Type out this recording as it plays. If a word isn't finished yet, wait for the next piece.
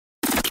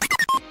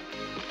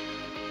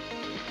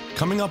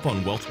Coming up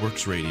on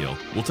WealthWorks Radio,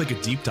 we'll take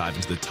a deep dive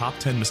into the top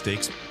 10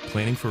 mistakes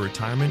planning for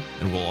retirement,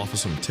 and we'll offer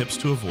some tips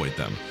to avoid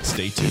them.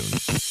 Stay tuned.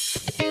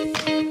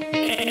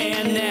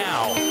 And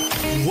now,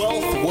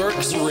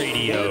 WealthWorks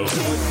Radio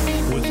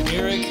with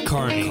Eric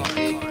Carney.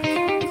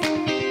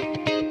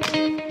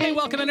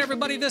 Welcome in,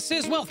 everybody. This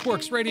is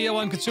WealthWorks Radio.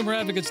 I'm consumer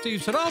advocate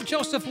Steve Siddall.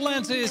 Joseph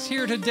Lenza is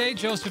here today.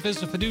 Joseph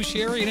is a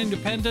fiduciary and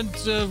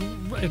independent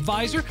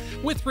advisor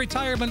with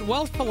Retirement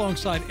Wealth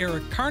alongside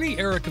Eric Carney.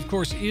 Eric, of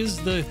course,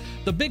 is the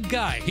big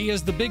guy. He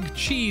is the big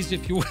cheese,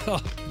 if you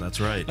will. That's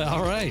right.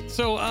 All right.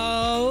 So,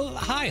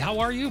 hi, how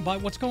are you?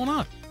 What's going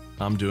on?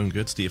 I'm doing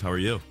good, Steve. How are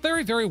you?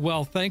 Very, very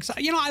well, thanks.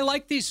 You know, I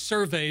like these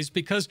surveys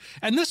because,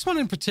 and this one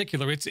in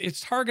particular,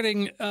 it's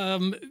targeting,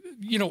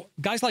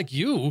 guys like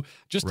you,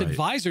 just right.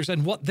 advisors,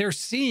 and what they're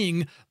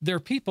seeing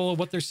their people,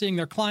 what they're seeing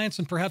their clients,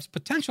 and perhaps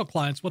potential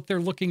clients, what they're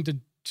looking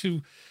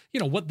to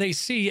what they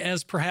see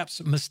as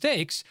perhaps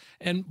mistakes.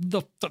 And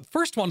the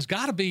first one's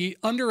got to be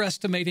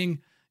underestimating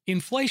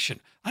inflation.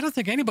 I don't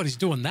think anybody's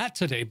doing that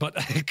today, but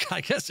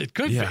I guess it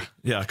could be.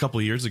 Yeah, a couple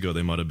of years ago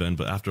they might have been,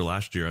 but after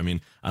last year,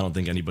 I don't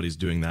think anybody's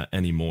doing that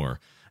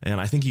anymore.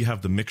 And I think you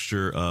have the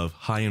mixture of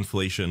high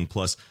inflation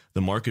plus the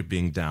market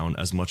being down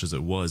as much as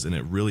it was, and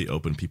it really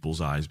opened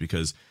people's eyes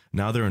because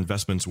now their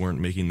investments weren't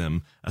making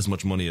them as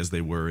much money as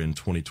they were in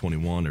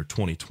 2021 or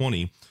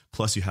 2020.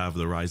 Plus you have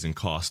the rising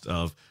cost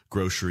of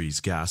groceries,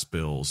 gas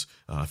bills,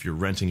 if you're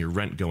renting, your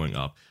rent going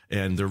up,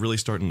 and they're really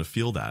starting to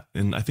feel that.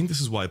 And I think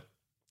this is why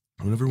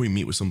whenever we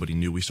meet with somebody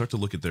new, we start to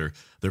look at their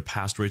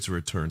past rates of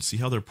return, see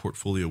how their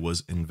portfolio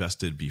was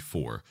invested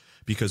before,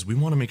 because we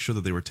want to make sure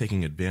that they were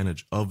taking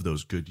advantage of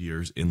those good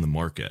years in the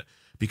market.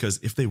 Because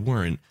if they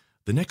weren't,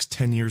 the next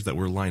 10 years that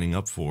we're lining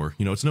up for,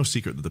 it's no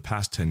secret that the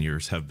past 10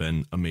 years have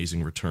been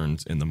amazing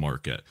returns in the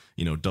market,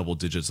 double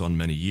digits on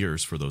many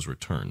years for those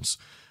returns.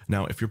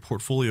 Now, if your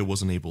portfolio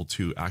wasn't able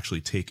to actually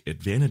take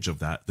advantage of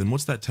that, then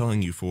what's that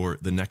telling you for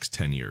the next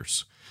 10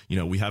 years?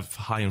 We have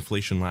high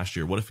inflation last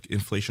year. What if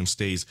inflation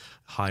stays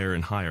higher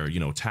and higher?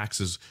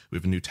 Taxes, we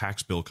have a new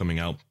tax bill coming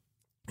out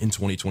in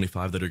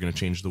 2025 that are going to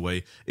change the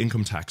way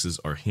income taxes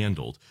are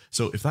handled.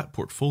 So if that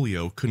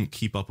portfolio couldn't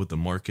keep up with the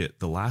market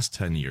the last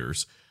 10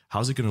 years,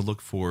 how's it going to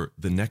look for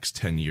the next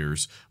 10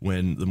 years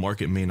when the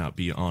market may not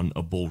be on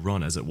a bull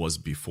run as it was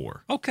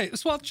before? Okay,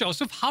 so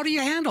Joseph, how do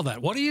you handle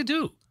that? What do you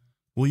do?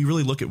 Well, you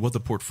really look at what the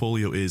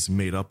portfolio is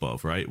made up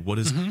of, right? What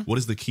is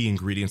the key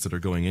ingredients that are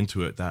going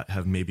into it that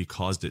have maybe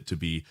caused it to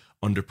be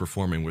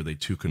underperforming? Were they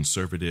too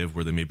conservative?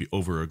 Were they maybe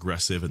over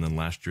aggressive? And then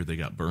last year they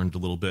got burned a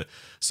little bit.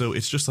 So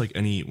it's just like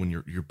when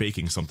you're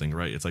baking something,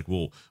 right? It's like,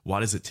 well, why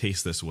does it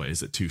taste this way?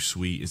 Is it too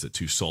sweet? Is it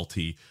too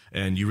salty?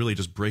 And you really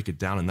just break it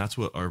down. And that's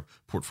what our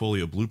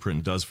portfolio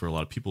blueprint does for a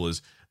lot of people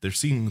is they're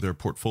seeing their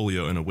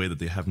portfolio in a way that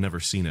they have never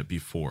seen it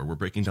before. We're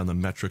breaking down the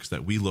metrics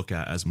that we look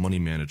at as money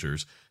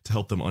managers to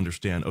help them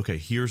understand, okay,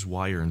 here's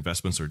why your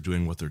investments are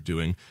doing what they're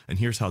doing, and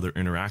here's how they're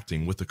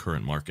interacting with the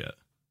current market.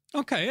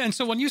 Okay, and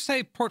so when you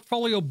say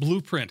portfolio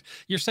blueprint,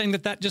 you're saying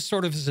that just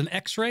sort of is an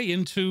x-ray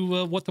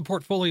into what the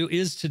portfolio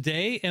is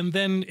today, and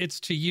then it's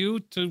to you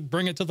to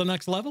bring it to the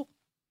next level?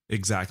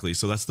 Exactly.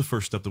 So that's the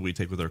first step that we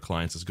take with our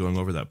clients is going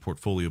over that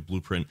portfolio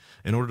blueprint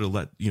in order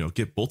to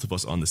get both of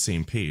us on the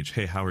same page.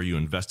 Hey, how are you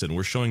invested? And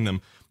we're showing them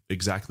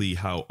exactly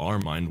how our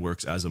mind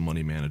works as a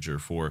money manager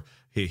for,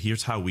 hey,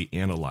 here's how we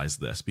analyze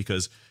this.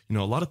 Because, a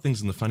lot of things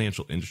in the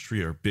financial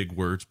industry are big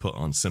words put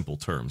on simple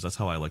terms. That's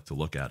how I like to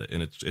look at it.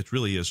 And it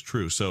really is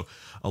true. So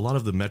a lot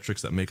of the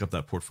metrics that make up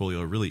that portfolio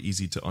are really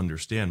easy to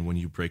understand when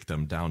you break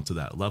them down to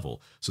that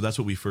level. So that's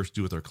what we first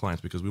do with our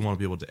clients because we want to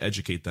be able to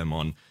educate them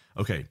on,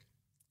 okay,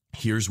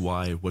 here's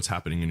why what's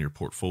happening in your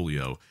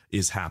portfolio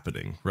is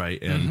happening,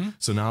 right? And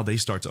so now they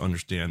start to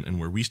understand, and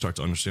where we start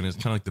to understand is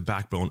kind of like the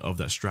backbone of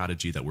that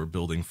strategy that we're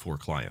building for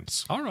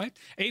clients. All right.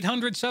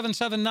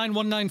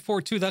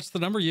 800-779-1942. That's the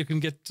number you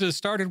can get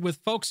started with,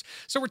 folks.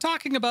 So we're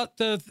talking about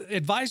the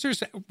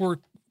advisors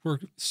were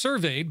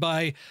surveyed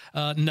by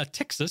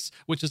Natixis,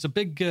 which is a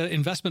big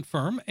investment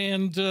firm,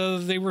 and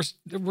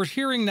we're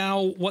hearing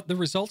now what the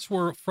results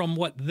were from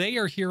what they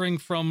are hearing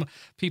from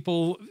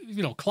people,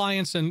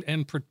 clients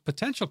and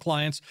potential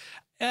clients.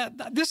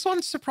 This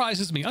one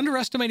surprises me,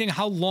 underestimating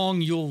how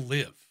long you'll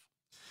live.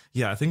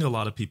 Yeah, I think a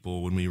lot of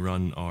people, when we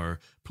run our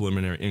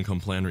preliminary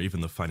income plan or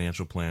even the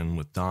financial plan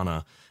with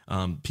Donna,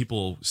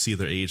 people see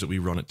their age that we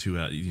run it to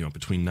at,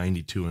 between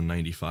 92 and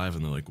 95.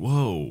 And they're like,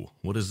 whoa,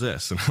 what is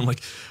this? And I'm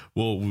like,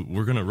 well,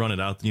 we're going to run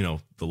it out.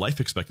 The life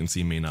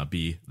expectancy may not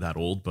be that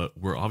old, but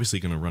we're obviously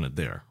going to run it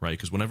there, right?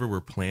 Because whenever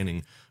we're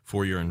planning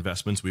for your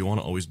investments, we want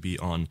to always be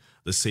on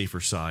the safer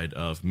side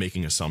of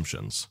making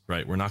assumptions,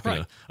 right? We're not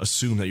going to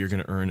assume that you're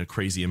going to earn a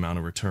crazy amount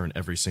of return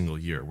every single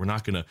year. We're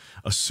not going to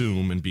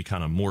assume and be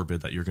kind of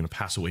morbid that you're going to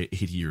pass away at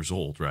 80 years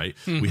old, right?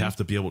 We have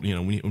to be able,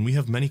 we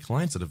have many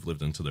clients that have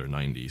lived into their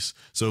 90s.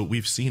 So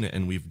we've seen it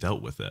and we've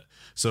dealt with it.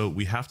 So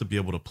we have to be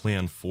able to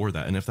plan for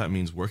that. And if that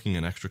means working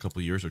an extra couple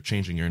of years or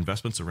changing your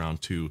investments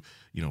around to,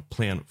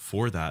 plan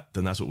for that,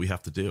 then that's what we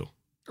have to do.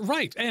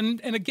 Right.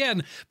 And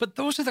again, but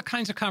those are the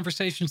kinds of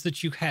conversations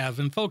that you have.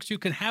 And folks, you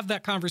can have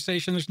that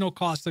conversation. There's no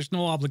cost. There's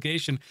no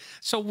obligation.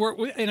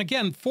 So and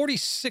again,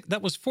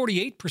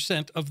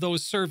 48% of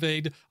those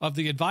surveyed of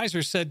the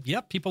advisors said,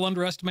 yep, people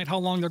underestimate how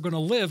long they're going to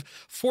live.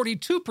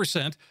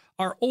 42%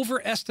 are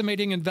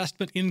overestimating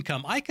investment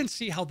income. I can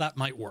see how that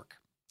might work.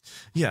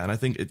 Yeah. And I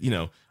think,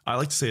 I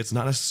like to say it's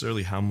not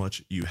necessarily how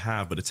much you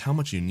have, but it's how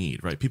much you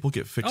need, right? People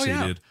get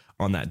fixated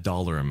on that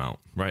dollar amount,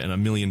 right? And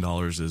 $1 million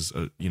is,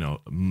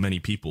 many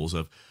people's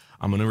of,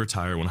 I'm going to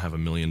retire when I have $1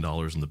 million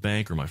in the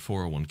bank, or my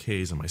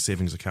 401ks and my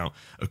savings account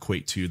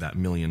equate to that $1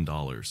 million.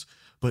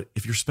 But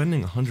if you're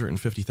spending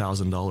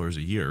 $150,000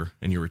 a year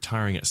and you're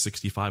retiring at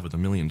 65 with $1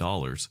 million,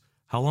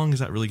 how long is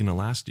that really going to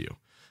last you?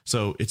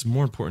 So it's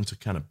more important to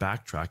kind of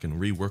backtrack and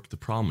rework the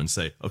problem and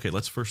say, okay,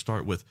 let's first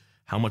start with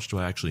how much do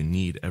I actually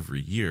need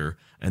every year?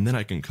 And then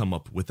I can come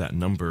up with that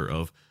number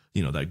of,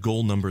 that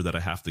goal number that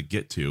I have to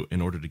get to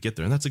in order to get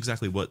there. And that's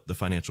exactly what the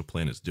financial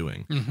plan is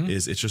doing,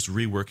 is it's just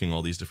reworking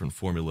all these different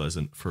formulas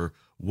and for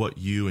what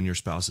you and your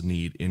spouse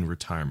need in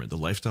retirement, the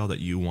lifestyle that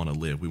you want to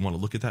live. We want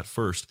to look at that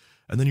first.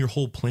 And then your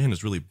whole plan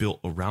is really built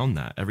around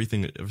that.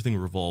 Everything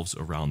revolves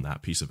around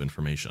that piece of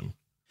information.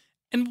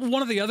 And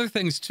one of the other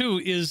things, too,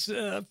 is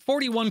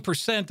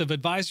 41% of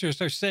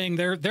advisors are saying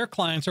their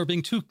clients are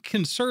being too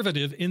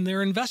conservative in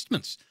their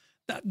investments.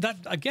 That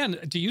again,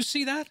 do you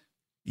see that?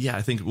 Yeah,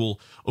 I think,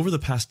 over the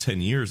past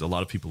 10 years, a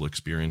lot of people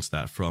experience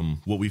that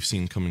from what we've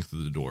seen coming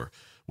through the door,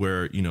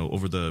 where,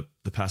 over the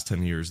past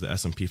 10 years, the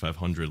S&P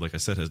 500, like I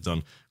said, has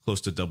done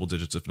close to double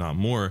digits, if not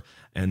more.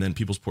 And then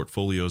people's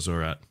portfolios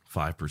are at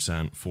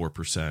 5%,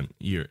 4%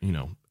 year,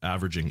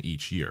 averaging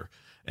each year.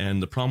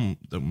 And the problem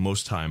that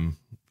most time,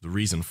 the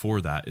reason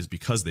for that is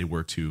because they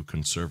were too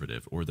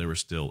conservative, or they were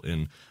still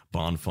in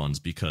bond funds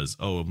because,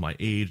 of my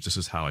age, this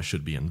is how I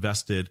should be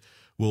invested.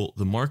 Well,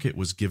 the market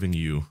was giving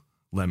you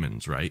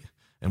lemons, right?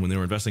 And when they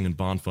were investing in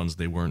bond funds,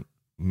 they weren't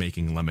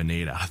making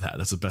lemonade out of that.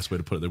 That's the best way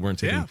to put it. They weren't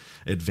taking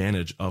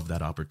advantage of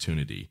that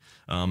opportunity.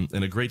 And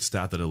a great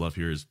stat that I love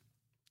here is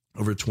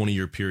over a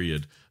 20-year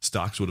period,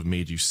 stocks would have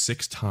made you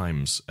 6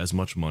 times as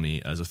much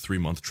money as a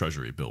 3-month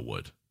treasury bill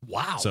would.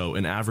 Wow. So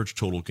an average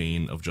total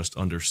gain of just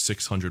under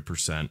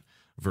 600%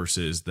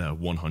 versus the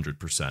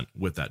 100%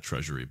 with that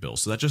treasury bill.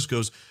 So that just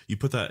goes, you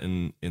put that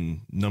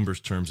in numbers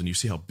terms and you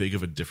see how big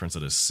of a difference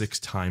that is, 6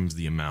 times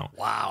the amount.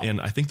 Wow.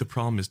 And I think the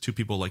problem is too,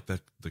 people like the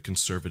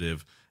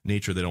conservative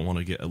nature. They don't want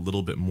to get a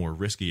little bit more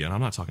risky. And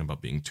I'm not talking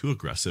about being too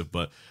aggressive,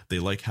 but they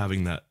like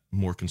having that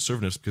more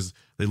conservative because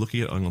they look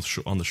at it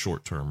on the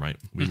short term, right?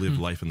 We live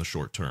life in the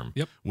short term.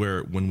 Yep.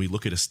 Where when we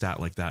look at a stat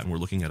like that and we're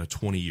looking at a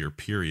 20-year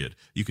period,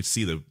 you could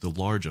see the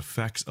large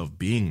effects of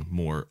being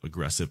more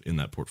aggressive in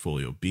that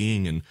portfolio,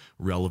 being in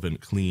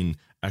relevant, clean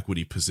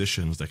equity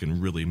positions that can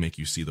really make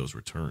you see those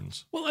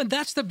returns. Well, and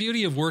that's the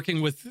beauty of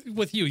working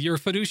with you. You're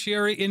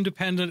fiduciary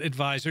independent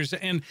advisors,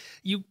 and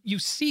you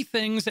see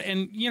things,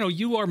 and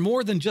you are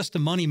more than just a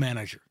money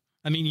manager.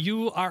 I mean,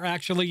 you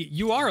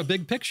are a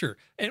big picture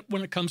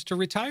when it comes to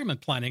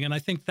retirement planning. And I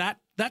think that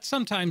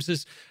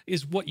sometimes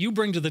is what you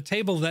bring to the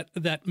table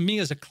that me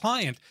as a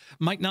client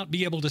might not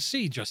be able to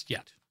see just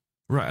yet.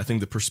 Right. I think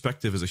the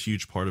perspective is a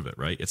huge part of it,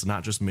 right? It's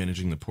not just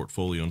managing the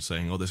portfolio and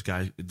saying,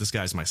 this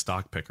guy's my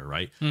stock picker,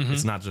 right?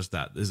 It's not just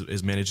that.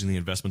 Is managing the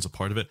investments a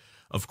part of it?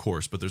 Of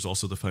course, but there's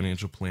also the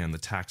financial plan, the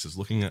taxes,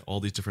 looking at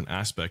all these different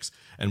aspects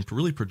and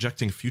really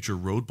projecting future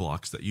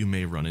roadblocks that you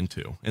may run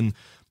into. And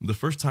the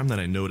first time that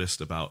I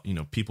noticed about,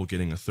 people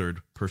getting a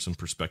third person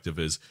perspective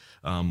is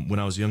when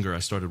I was younger. I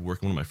started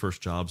working. One of my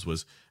first jobs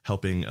was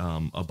helping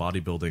a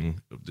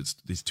bodybuilding.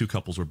 These 2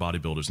 couples were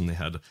bodybuilders, and they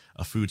had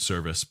a food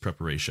service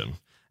preparation.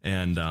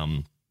 And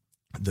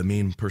the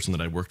main person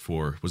that I worked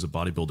for was a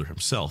bodybuilder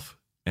himself,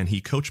 and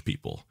he coached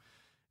people.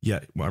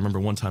 Yeah, I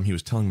remember one time he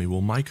was telling me, well,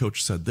 my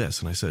coach said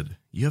this. And I said,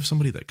 you have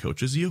somebody that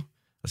coaches you?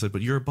 I said,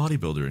 but you're a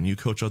bodybuilder and you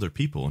coach other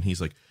people. And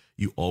he's like,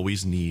 you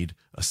always need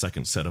a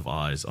second set of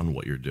eyes on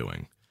what you're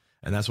doing.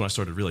 And that's when I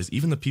started to realize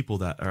even the people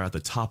that are at the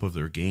top of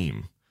their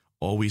game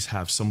always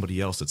have somebody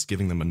else that's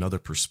giving them another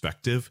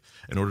perspective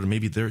in order to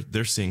maybe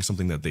they're seeing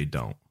something that they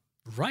don't.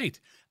 Right.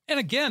 And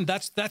again,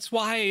 that's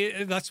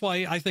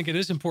why I think it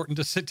is important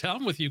to sit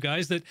down with you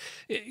guys, that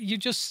you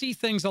just see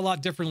things a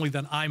lot differently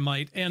than I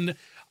might. And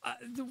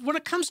when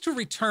it comes to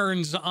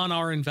returns on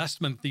our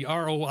investment, the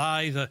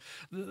ROI,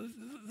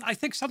 I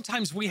think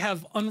sometimes we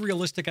have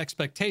unrealistic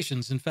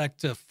expectations. In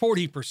fact,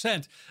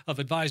 40% of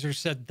advisors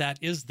said that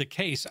is the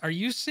case. Are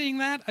you seeing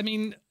that? I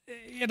mean,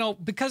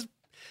 because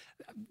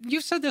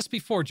you've said this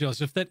before,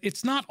 Joseph, that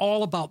it's not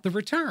all about the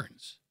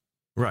returns.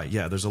 Right.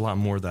 Yeah. There's a lot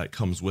more that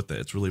comes with it.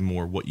 It's really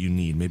more what you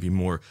need, maybe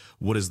more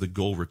what is the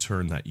goal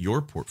return that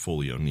your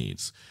portfolio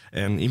needs.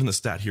 And even the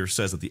stat here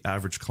says that the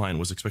average client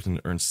was expecting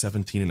to earn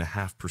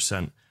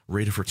 17.5%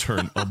 rate of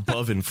return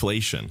above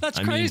inflation. That's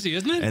crazy,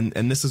 isn't it?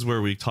 And this is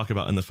where we talk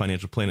about in the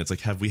financial plan. It's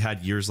like, have we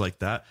had years like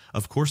that?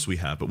 Of course we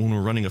have. But when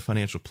we're running a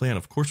financial plan,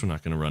 of course we're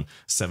not going to run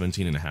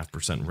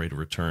 17.5% rate of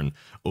return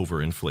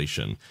over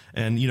inflation.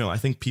 And, I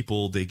think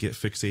people, they get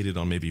fixated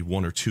on maybe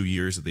 1 or 2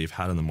 years that they've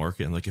had in the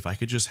market. And like, if I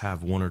could just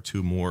have 1 or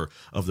 2 more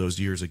of those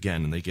years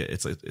again, and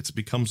it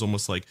becomes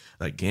almost like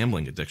that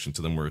gambling addiction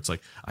to them, where it's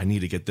like, I need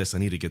to get this.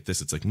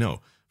 It's like,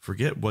 no.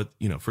 Forget what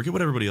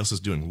everybody else is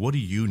doing. What do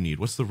you need?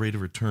 What's the rate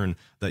of return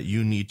that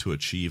you need to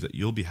achieve, that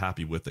you'll be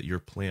happy with, that your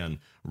plan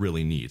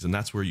really needs? And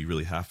that's where you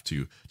really have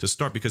to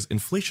start, because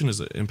inflation has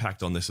an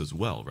impact on this as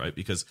well, right?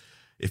 Because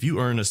if you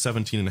earn a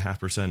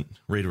 17.5%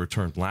 rate of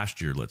return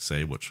last year, let's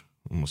say, which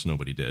almost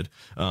nobody did,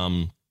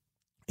 and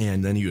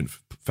then you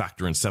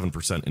factor in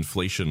 7%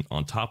 inflation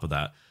on top of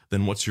that,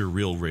 then what's your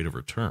real rate of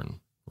return?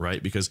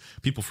 Right? Because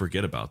people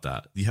forget about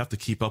that. You have to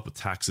keep up with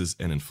taxes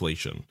and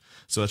inflation.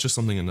 So that's just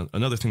something,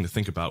 another thing to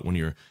think about when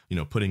you're,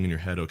 putting in your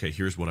head, okay,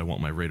 here's what I want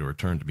my rate of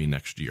return to be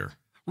next year.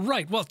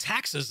 Right. Well,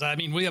 taxes, I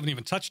mean, we haven't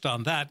even touched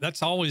on that.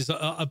 That's always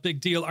a big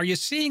deal. Are you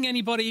seeing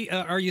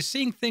are you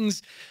seeing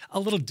things a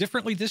little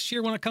differently this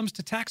year when it comes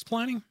to tax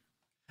planning?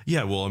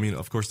 Yeah, well, I mean,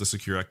 of course, the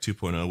Secure Act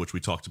 2.0, which we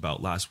talked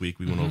about last week,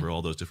 we went over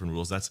all those different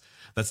rules. That's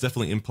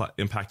definitely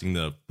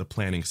impacting the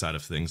planning side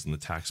of things and the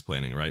tax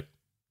planning, right?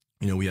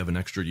 We have an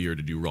extra year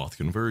to do Roth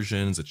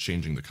conversions. It's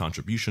changing the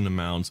contribution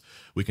amounts.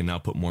 We can now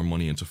put more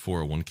money into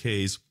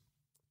 401ks.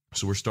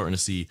 So we're starting to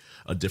see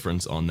a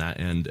difference on that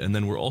end. And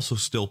then we're also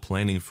still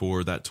planning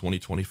for that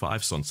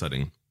 2025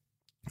 sunsetting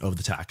of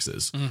the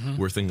taxes.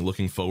 We're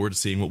looking forward to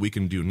seeing what we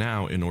can do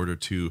now in order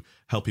to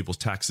help people's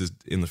taxes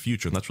in the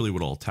future. And that's really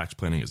what all tax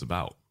planning is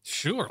about.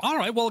 Sure. All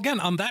right. Well, again,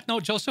 on that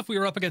note, Joseph, we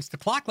are up against the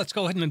clock. Let's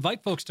go ahead and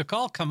invite folks to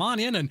call. Come on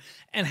in and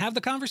have the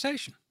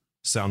conversation.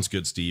 Sounds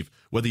good, Steve.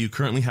 Whether you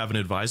currently have an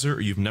advisor or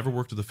you've never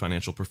worked with a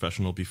financial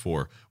professional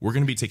before, we're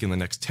going to be taking the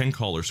next 10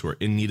 callers who are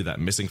in need of that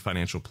missing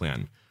financial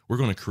plan. We're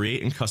going to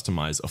create and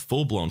customize a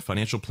full-blown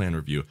financial plan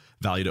review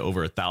valued at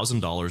over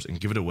 $1,000 and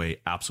give it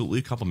away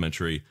absolutely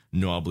complimentary,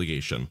 no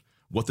obligation.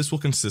 What this will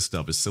consist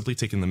of is simply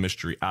taking the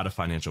mystery out of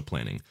financial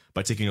planning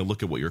by taking a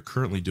look at what you're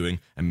currently doing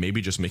and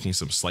maybe just making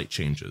some slight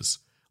changes.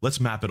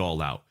 Let's map it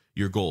all out.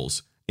 Your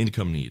goals,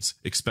 income needs,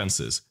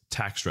 expenses,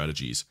 tax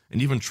strategies,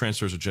 and even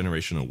transfers of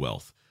generational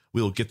wealth.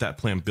 We'll get that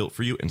plan built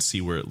for you and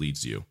see where it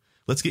leads you.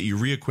 Let's get you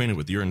reacquainted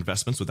with your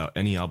investments without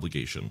any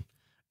obligation.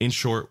 In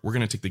short, we're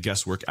going to take the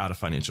guesswork out of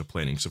financial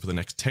planning. So for the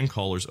next 10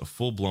 callers, a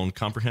full-blown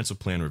comprehensive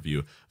plan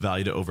review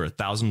valued at over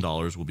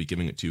 $1,000, we'll be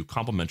giving it to you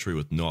complimentary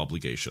with no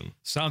obligation.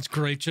 Sounds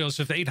great,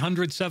 Joseph.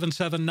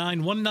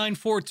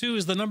 800-779-1942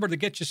 is the number to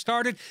get you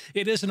started.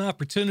 It is an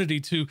opportunity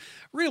to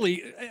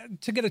really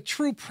to get a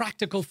true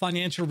practical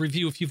financial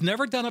review. If you've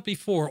never done it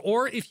before,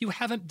 or if you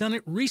haven't done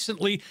it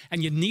recently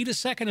and you need a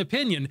second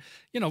opinion,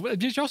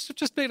 Joseph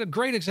just made a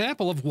great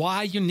example of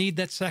why you need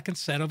that second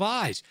set of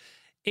eyes.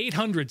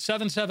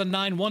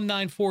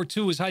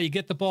 800-779-1942 is how you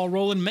get the ball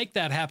rolling. Make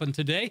that happen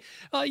today.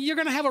 You're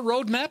going to have a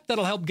roadmap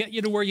that'll help get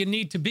you to where you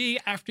need to be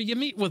after you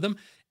meet with them.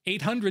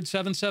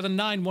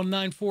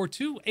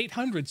 800-779-1942,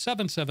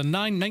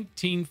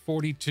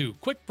 800-779-1942.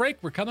 Quick break.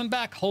 We're coming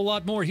back. Whole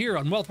lot more here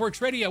on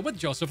WealthWorks Radio with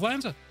Joseph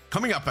Lanza.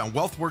 Coming up on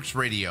WealthWorks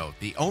Radio,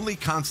 the only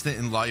constant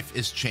in life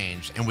is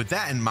change. And with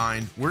that in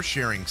mind, we're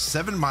sharing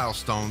 7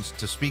 milestones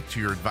to speak to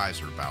your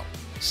advisor about.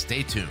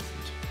 Stay tuned.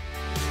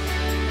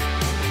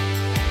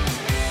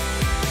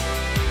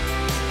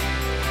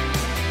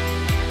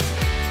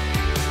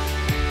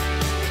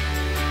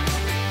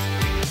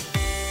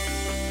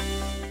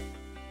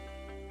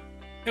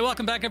 Hey,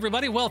 welcome back,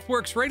 everybody.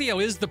 WealthWorks Radio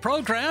is the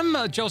program.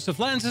 Joseph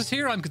Lanza is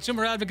here. I'm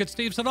consumer advocate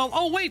Steve Siddall.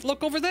 Oh, wait,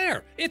 look over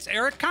there. It's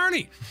Eric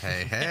Carney.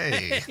 Hey.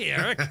 Hey,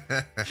 Eric.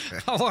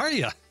 How are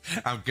you?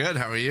 I'm good.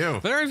 How are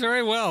you? Very,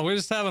 very well. We're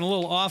just having a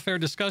little off-air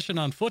discussion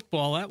on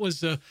football. That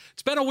was,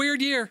 it's been a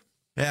weird year.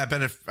 Yeah,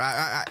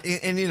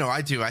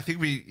 I do. I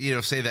think we,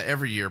 say that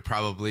every year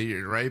probably,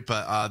 right?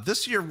 But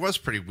this year was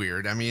pretty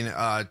weird. I mean,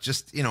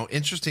 just,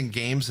 interesting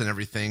games and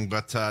everything.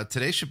 But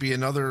today should be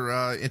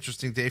another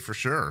interesting day for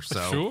sure.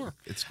 So sure.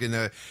 It's going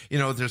to,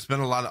 there's been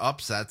a lot of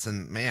upsets.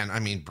 And, man,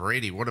 I mean,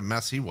 Brady, what a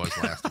mess he was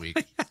last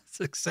week. Yes,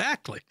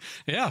 exactly.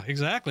 Yeah,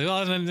 exactly.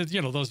 Well, and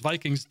those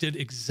Vikings did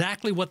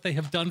exactly what they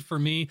have done for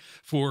me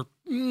for,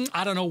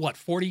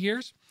 40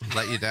 years?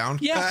 Let you down?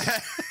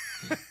 Yes.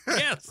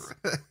 Yes.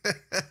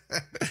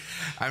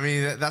 I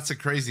mean, that's a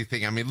crazy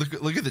thing. I mean,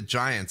 look at the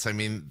Giants. I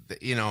mean,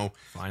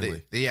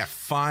 finally.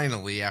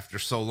 Finally, after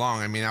so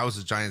long. I mean, I was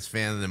a Giants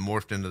fan and then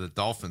morphed into the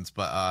Dolphins,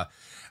 but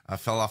I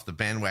fell off the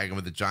bandwagon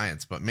with the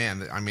Giants. But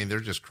man, I mean, they're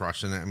just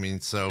crushing it. I mean,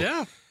 so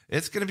yeah.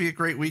 It's going to be a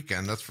great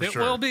weekend, that's for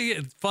sure. It will be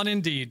fun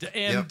indeed.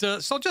 And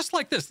so just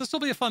like this will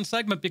be a fun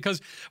segment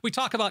because we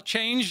talk about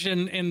change,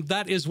 and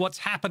that is what's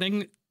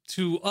happening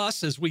to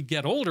us as we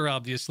get older,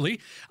 obviously.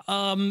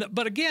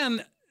 But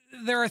again,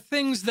 there are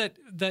things that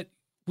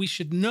we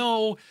should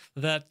know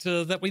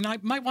that we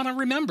might want to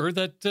remember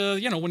that,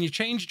 when you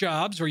change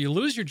jobs or you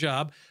lose your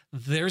job,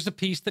 there's a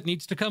piece that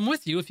needs to come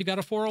with you if you got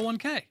a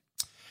 401k.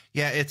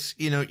 Yeah, it's,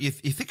 you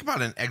think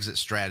about an exit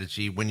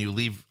strategy when you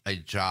leave a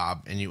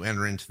job and you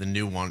enter into the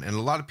new one. And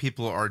a lot of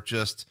people are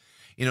just,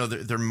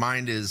 their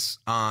mind is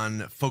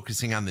on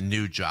focusing on the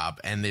new job,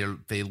 and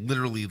they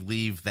literally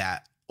leave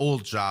that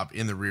old job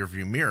in the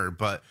rearview mirror.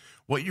 But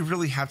what you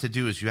really have to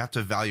do is you have to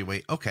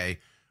evaluate, okay,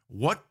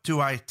 what do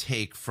I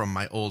take from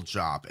my old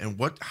job, and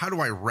how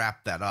do I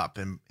wrap that up?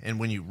 And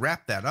when you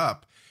wrap that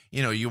up,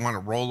 you want to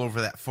roll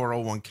over that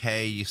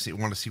 401k. You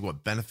want to see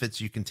what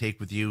benefits you can take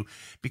with you,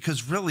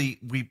 because really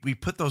we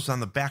put those on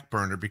the back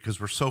burner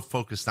because we're so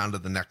focused on to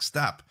the next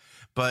step.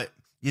 But,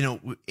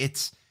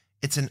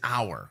 it's an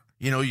hour.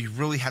 You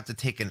really have to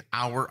take an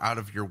hour out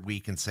of your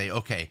week and say,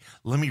 okay,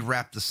 let me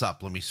wrap this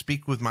up. Let me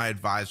speak with my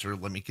advisor.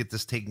 Let me get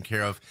this taken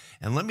care of.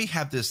 And let me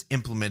have this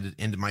implemented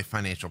into my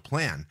financial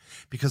plan.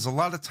 Because a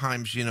lot of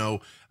times,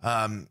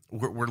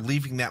 we're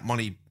leaving that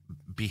money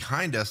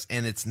behind us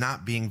and it's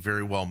not being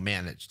very well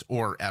managed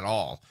or at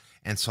all.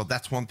 And so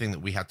that's one thing that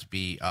we have to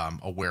be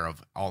aware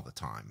of all the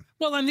time.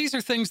 Well, and these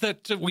are things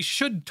that we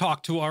should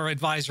talk to our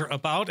advisor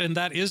about, and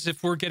that is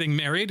if we're getting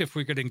married, if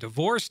we're getting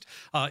divorced,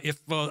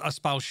 if a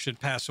spouse should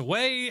pass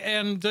away,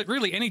 and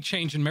really any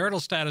change in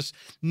marital status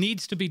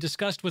needs to be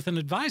discussed with an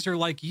advisor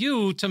like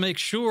you to make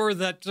sure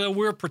that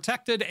we're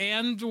protected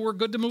and we're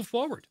good to move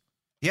forward.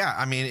 Yeah,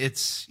 I mean, a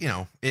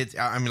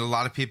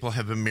lot of people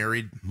have been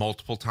married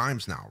multiple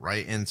times now,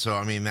 right? And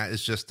so, that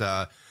is just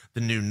the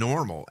new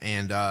normal.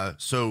 And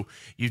so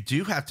you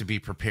do have to be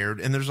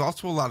prepared. And there's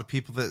also a lot of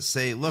people that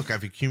say, look,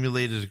 I've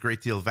accumulated a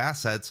great deal of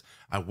assets.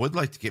 I would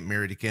like to get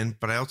married again,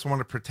 but I also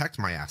want to protect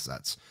my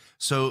assets.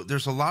 So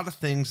there's a lot of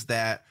things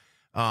that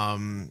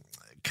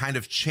kind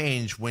of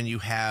change when you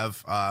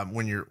have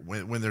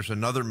when there's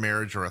another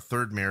marriage or a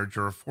third marriage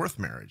or a fourth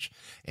marriage.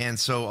 And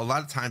so a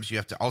lot of times you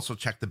have to also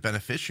check the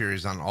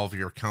beneficiaries on all of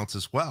your accounts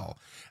as well,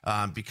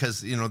 because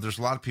there's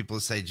a lot of people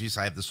that say, geez,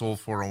 I have this old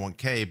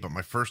 401k, but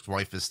my first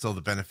wife is still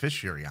the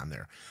beneficiary on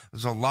there.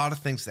 There's a lot of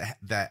things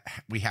that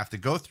we have to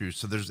go through.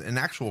 So there's an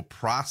actual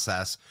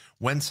process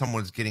when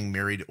someone's getting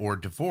married or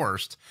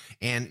divorced,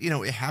 and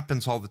it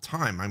happens all the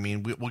time.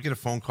 We'll get a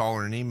phone call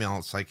or an email.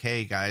 It's like,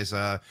 hey guys,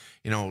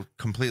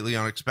 completely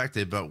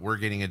unexpected, but we're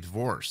getting a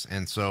divorce.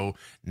 And so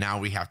now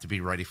we have to be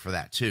ready for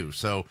that too.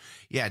 So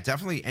yeah,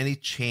 definitely any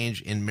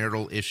change in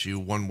marital issue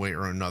one way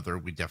or another,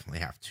 we definitely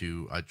have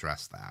to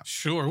address that.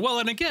 Sure. Well,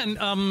 and again,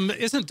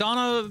 isn't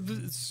Donna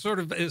sort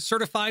of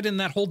certified in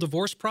that whole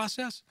divorce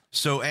process?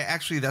 So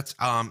actually, that's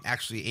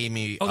actually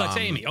Amy. Oh, that's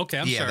Amy. Okay,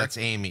 I'm sorry. Yeah, that's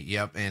Amy.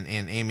 Yep, and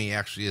Amy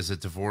actually is a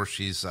divorce.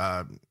 She's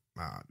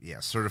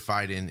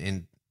certified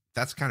in.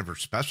 That's kind of her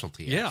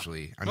specialty,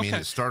 actually.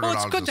 It started out as a small thing. Well,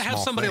 it's good to have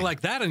somebody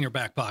like that in your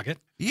back pocket.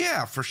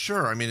 Yeah, for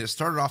sure. It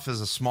started off as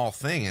a small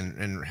thing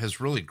and has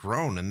really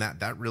grown, and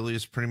that really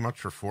is pretty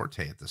much her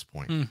forte at this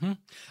point. Mm-hmm.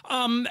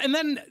 And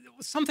then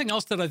something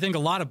else that I think a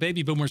lot of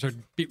baby boomers are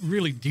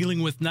really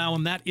dealing with now,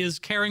 and that is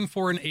caring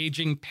for an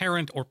aging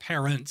parent or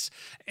parents.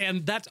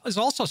 And that is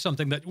also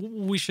something that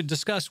we should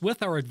discuss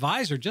with our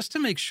advisor, just to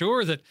make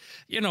sure that,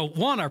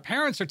 one, our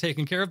parents are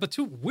taken care of, but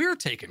two, we're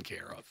taken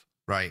care of.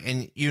 Right.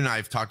 And you and I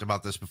have talked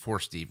about this before,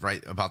 Steve,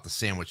 right? About the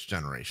sandwich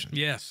generation.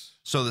 Yes.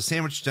 So the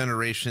sandwich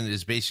generation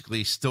is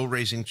basically still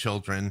raising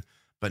children,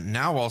 but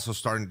now also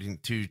starting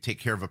to take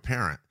care of a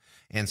parent.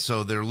 And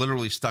so they're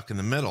literally stuck in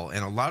the middle.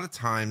 And a lot of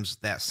times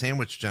that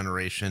sandwich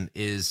generation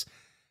is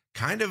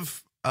kind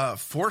of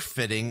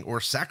forfeiting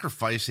or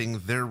sacrificing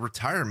their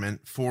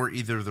retirement for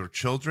either their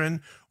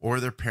children or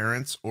their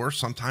parents, or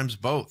sometimes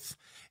both.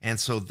 And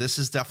so this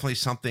is definitely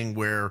something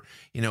where,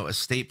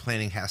 estate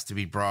planning has to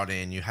be brought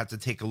in. You have to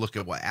take a look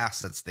at what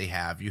assets they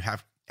have. You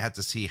have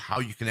to see how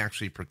you can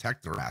actually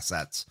protect their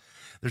assets.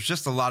 There's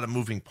just a lot of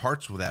moving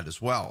parts with that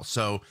as well.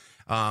 So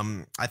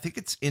I think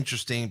it's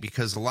interesting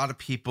because a lot of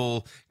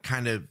people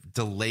kind of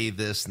delay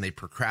this and they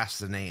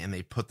procrastinate and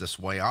they put this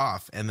way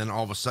off. And then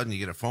all of a sudden you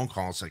get a phone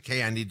call. It's like,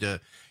 hey, I need to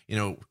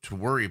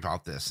worry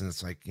about this. And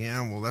it's like,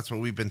 yeah, well, that's what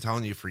we've been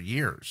telling you for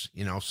years,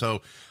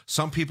 So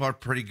some people are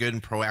pretty good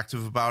and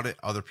proactive about it.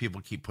 Other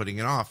people keep putting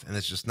it off, and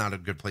it's just not a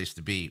good place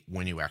to be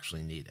when you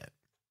actually need it.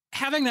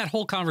 Having that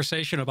whole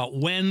conversation about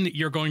when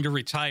you're going to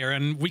retire,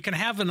 and we can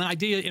have an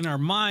idea in our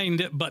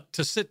mind, but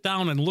to sit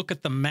down and look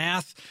at the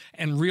math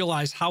and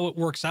realize how it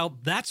works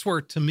out, that's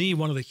where, to me,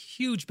 one of the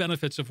huge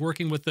benefits of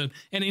working with an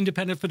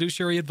independent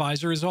fiduciary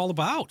advisor is all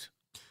about.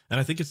 And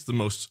I think it's the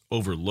most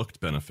overlooked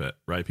benefit,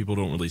 right? People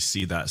don't really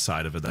see that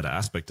side of it, that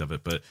aspect of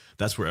it, but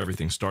that's where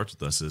everything starts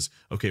with us is,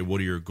 okay,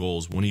 what are your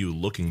goals? When are you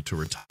looking to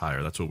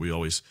retire? That's what we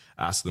always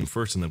ask them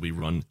first. And then we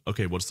run,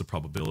 okay, what's the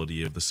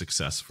probability of the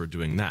success for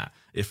doing that?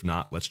 If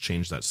not, let's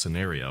change that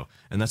scenario.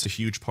 And that's a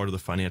huge part of the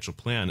financial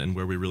plan and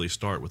where we really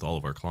start with all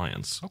of our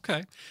clients.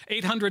 Okay.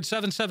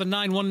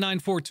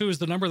 800-779-1942 is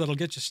the number that'll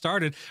get you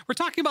started. We're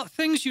talking about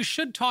things you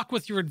should talk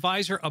with your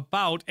advisor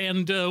about.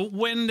 And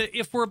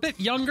if we're a bit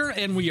younger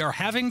and we are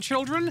having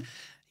children,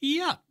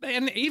 yeah,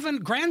 and even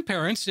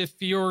grandparents, if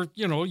your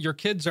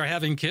kids are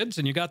having kids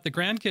and you got the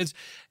grandkids,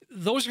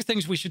 those are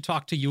things we should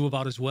talk to you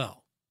about as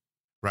well.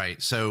 Right.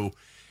 So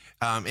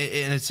And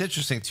it's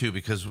interesting too,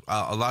 because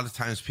a lot of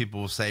times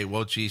people will say,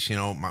 well, geez,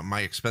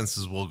 my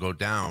expenses will go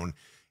down.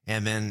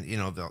 And then,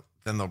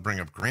 they'll bring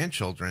up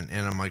grandchildren.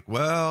 And I'm like,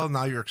 well,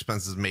 now your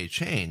expenses may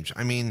change.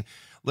 I mean,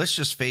 let's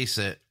just face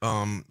it.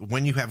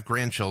 When you have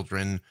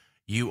grandchildren,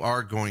 you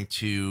are going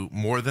to,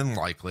 more than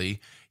likely,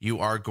 you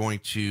are going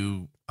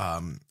to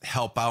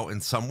help out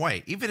in some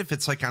way, even if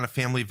it's like on a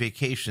family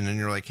vacation and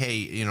you're like,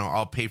 hey,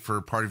 I'll pay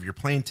for part of your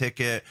plane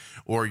ticket,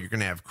 or you're going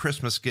to have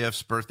Christmas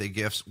gifts, birthday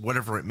gifts,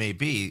 whatever it may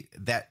be.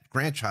 That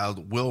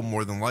grandchild will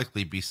more than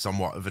likely be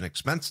somewhat of an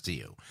expense to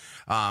you.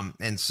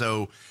 And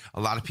so a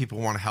lot of people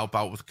want to help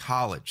out with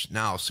college.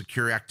 Now,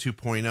 Secure Act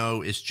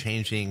 2.0 is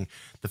changing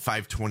the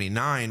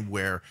 529,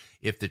 where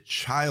if the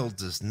child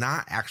does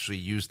not actually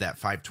use that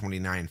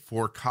 529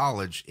 for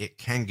college, it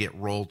can get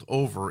rolled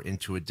over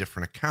into a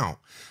different account.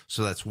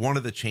 So that's one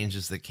of the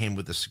changes that came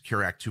with the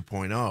Secure Act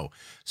 2.0.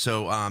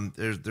 So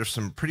there's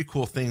some pretty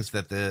cool things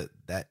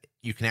that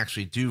you can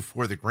actually do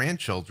for the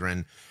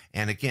grandchildren.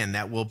 And again,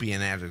 that will be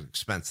an added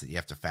expense that you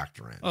have to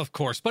factor in. Of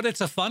course, but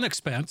it's a fun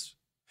expense.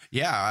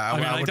 Yeah,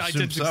 I would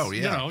assume so.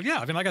 Yeah.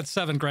 I mean, I got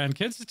 7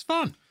 grandkids. It's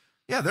fun.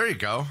 Yeah, there you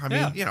go. I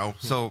mean,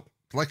 so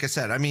like I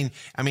said, I mean,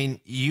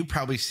 you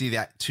probably see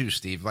that too,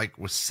 Steve, like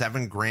with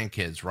 7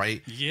 grandkids,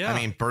 right? Yeah. I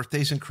mean,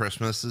 birthdays and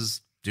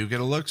Christmases do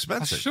get a little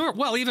expensive. Sure.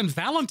 Well, even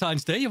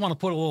Valentine's Day, you want to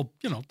put a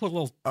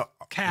little,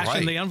 cash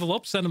in the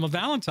envelope, send them a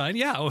Valentine.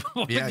 Yeah.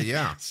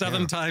 Yeah.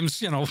 7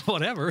 times,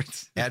 whatever.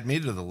 Add me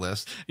to the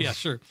list. Yeah,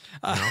 sure.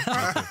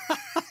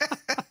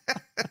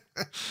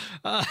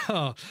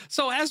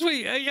 So as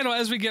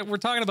we're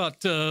talking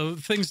about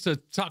things to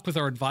talk with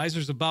our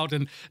advisors about,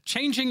 and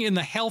changing in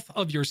the health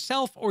of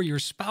yourself or your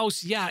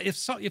spouse. Yeah,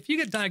 if you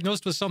get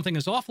diagnosed with something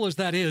as awful as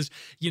that is,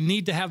 you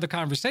need to have the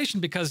conversation,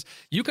 because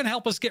you can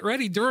help us get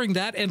ready during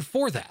that and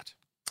for that.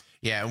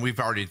 Yeah, and we've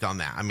already done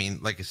that. I mean,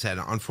 like I said,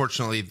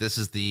 unfortunately, this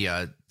is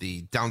the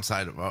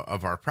downside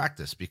of our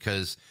practice,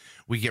 because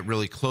we get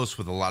really close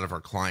with a lot of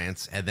our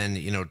clients, and then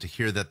to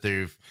hear that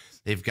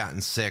they've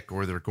gotten sick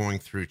or they're going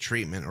through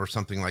treatment or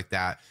something like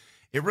that,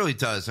 it really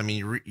does. I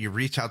mean, you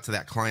reach out to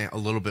that client a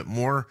little bit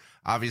more,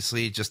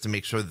 obviously, just to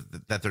make sure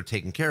that they're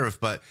taken care of.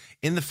 But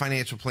in the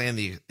financial plan,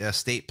 the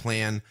estate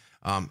plan,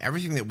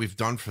 everything that we've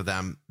done for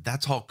them,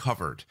 that's all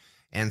covered.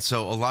 And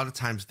so a lot of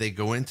times they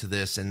go into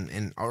this,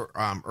 and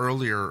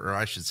earlier, or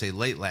I should say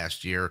late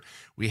last year,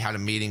 we had a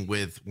meeting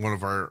with one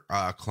of our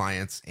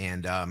clients,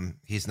 and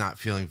he's not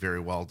feeling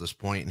very well at this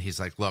point. And he's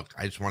like, look,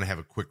 I just want to have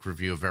a quick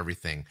review of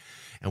everything.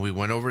 And we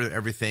went over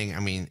everything. I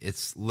mean,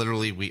 it's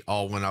literally, we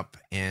all went up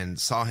and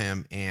saw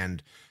him,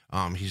 and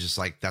he's just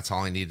like, that's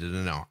all I needed to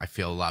know. I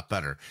feel a lot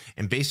better.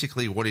 And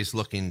basically what he's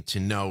looking to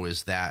know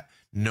is that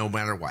no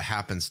matter what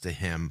happens to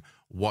him,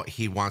 what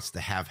he wants to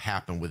have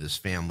happen with his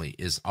family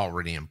is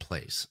already in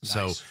place. Nice.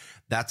 So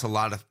that's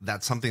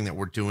something that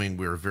we're doing.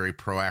 We're very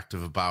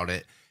proactive about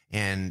it.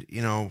 And,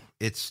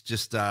 it's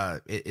just,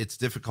 it's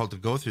difficult to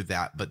go through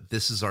that, but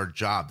this is our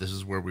job. This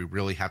is where we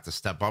really have to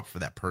step up for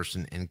that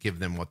person and give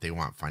them what they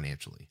want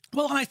financially.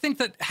 Well, and I think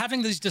that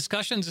having these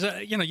discussions,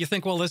 you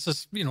think, well, this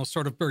is,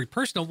 sort of very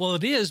personal. Well,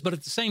 it is, but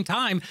at the same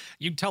time,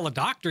 you'd tell a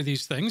doctor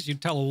these things,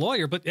 you'd tell a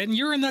lawyer, and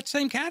you're in that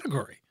same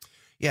category.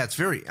 Yeah, it's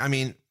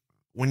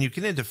when you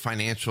get into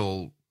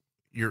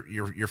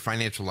your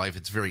financial life,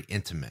 it's very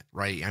intimate,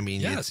 right? I mean,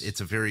 yes.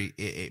 It's a very,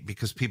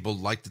 because people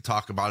like to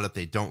talk about it.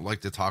 They don't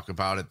like to talk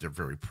about it. They're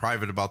very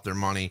private about their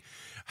money,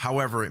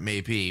 however it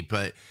may be.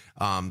 But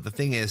the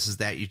thing is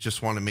that you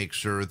just want to make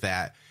sure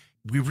that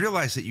we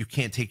realize that you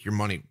can't take your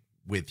money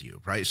with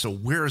you, right? So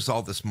where is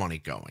all this money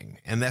going?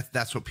 And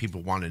that's what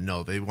people want to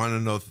know. They want to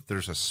know that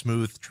there's a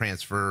smooth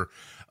transfer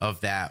of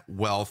that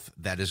wealth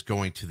that is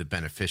going to the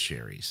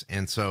beneficiaries.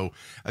 And so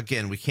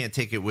again, we can't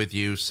take it with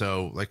you.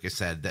 So like I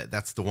said,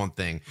 that's the one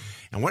thing.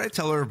 And what I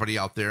tell everybody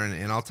out there,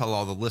 and I'll tell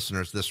all the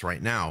listeners this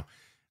right now,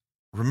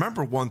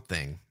 remember one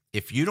thing: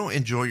 if you don't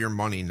enjoy your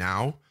money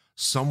now,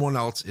 someone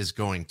else is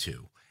going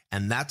to.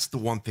 And that's the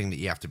one thing that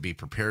you have to be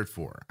prepared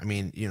for. I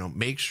mean,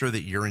 make sure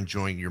that you're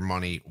enjoying your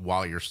money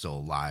while you're still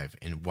alive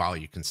and while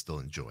you can still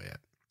enjoy it.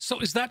 So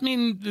does that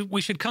mean that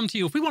we should come to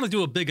you if we want to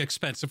do a big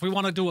expense, if we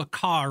want to do a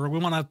car, or we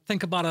want to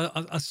think about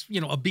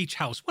a beach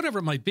house, whatever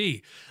it might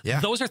be? Yeah.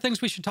 Those are things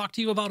we should talk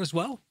to you about as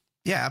well?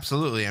 Yeah,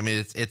 absolutely. I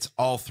mean, it's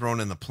all thrown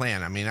in the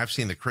plan. I mean, I've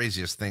seen the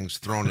craziest things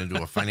thrown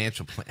into a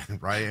financial plan,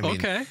 right? I mean,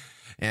 okay.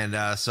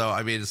 And so,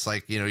 I mean, it's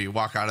like, you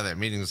walk out of that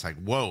meeting, it's like,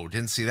 whoa,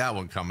 didn't see that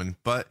one coming.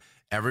 But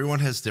everyone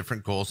has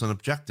different goals and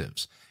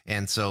objectives.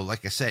 And so,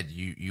 like I said,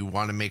 you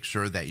want to make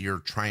sure that you're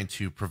trying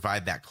to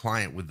provide that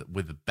client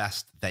with the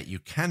best that you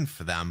can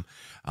for them,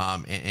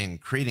 and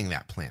creating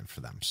that plan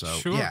for them. So,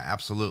 sure. Yeah,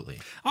 absolutely.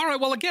 All right.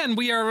 Well, again,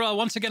 we are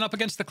once again up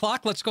against the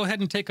clock. Let's go ahead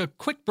and take a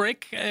quick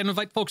break and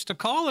invite folks to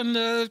call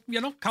and,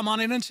 come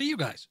on in and see you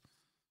guys.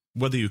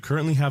 Whether you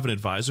currently have an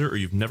advisor or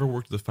you've never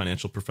worked with a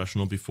financial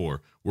professional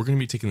before, we're going to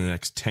be taking the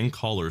next 10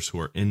 callers who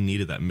are in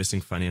need of that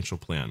missing financial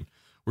plan.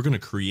 We're going to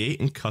create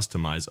and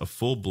customize a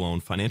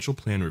full-blown financial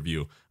plan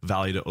review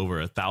valued at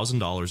over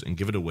 $1,000 and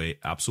give it away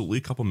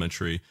absolutely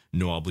complimentary,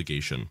 no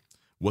obligation.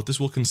 What this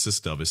will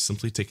consist of is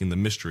simply taking the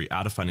mystery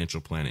out of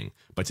financial planning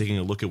by taking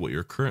a look at what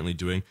you're currently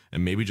doing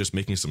and maybe just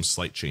making some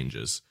slight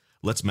changes.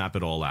 Let's map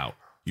it all out.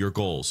 Your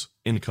goals,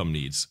 income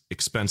needs,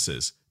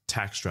 expenses,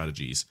 tax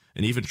strategies,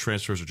 and even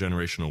transfers of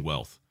generational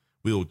wealth.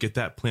 We will get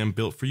that plan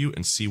built for you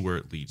and see where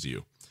it leads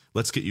you.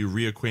 Let's get you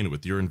reacquainted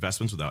with your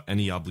investments without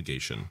any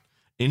obligation.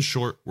 In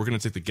short, we're going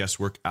to take the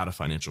guesswork out of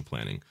financial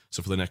planning.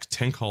 So for the next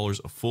 10 callers,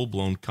 a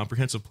full-blown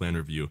comprehensive plan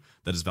review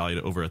that is valued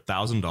at over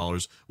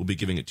 $1,000, we'll be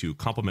giving it to you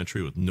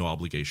complimentary with no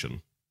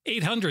obligation.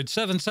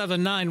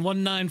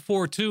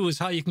 800-779-1942 is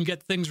how you can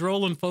get things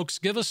rolling, folks.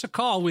 Give us a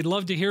call. We'd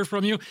love to hear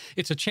from you.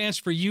 It's a chance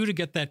for you to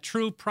get that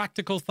true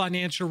practical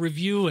financial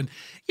review and,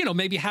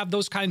 maybe have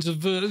those kinds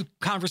of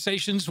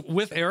conversations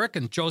with Eric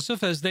and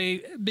Joseph as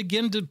they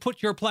begin to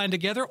put your plan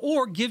together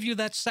or give you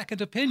that second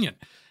opinion.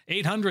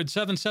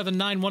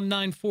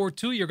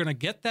 800-779-1942. You're going to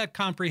get that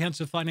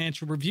comprehensive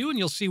financial review, and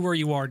you'll see where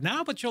you are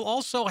now, but you'll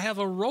also have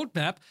a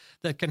roadmap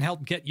that can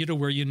help get you to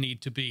where you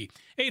need to be.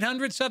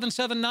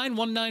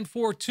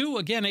 800-779-1942.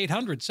 Again,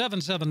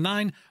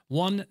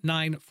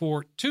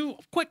 800-779-1942.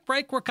 Quick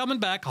break. We're coming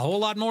back. A whole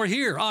lot more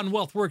here on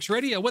WealthWorks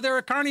Radio with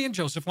Eric Carney and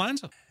Joseph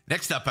Lanza.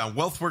 Next up on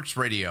WealthWorks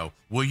Radio,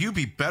 will you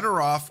be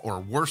better off or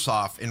worse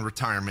off in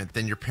retirement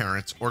than your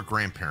parents or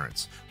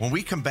grandparents? When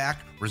we come back,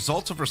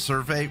 results of a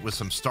survey with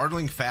some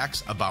startling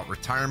facts about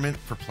retirement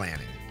for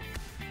planning.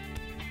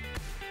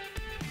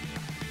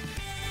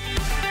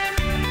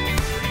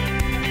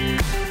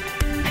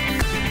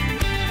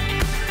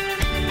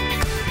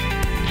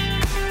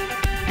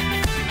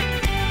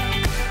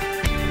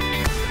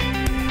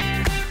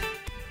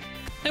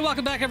 Hey,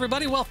 welcome back,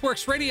 everybody.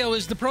 WealthWorks Radio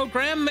is the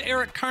program.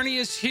 Eric Carney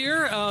is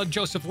here.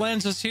 Joseph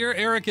Lanza is here.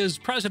 Eric is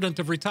president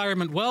of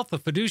Retirement Wealth, a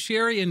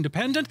fiduciary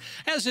independent,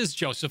 as is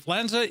Joseph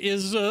Lanza,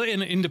 is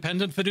an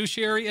independent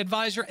fiduciary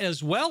advisor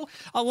as well,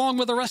 along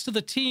with the rest of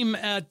the team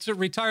at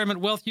Retirement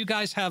Wealth. You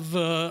guys have,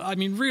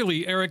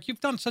 really, Eric,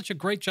 you've done such a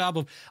great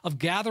job of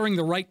gathering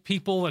the right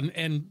people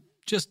and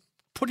just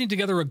putting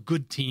together a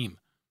good team.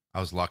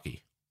 I was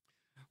lucky.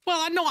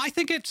 Well, no, I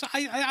think it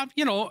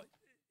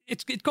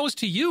goes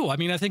to you. I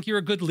mean, I think you're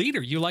a good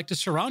leader. You like to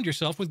surround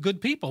yourself with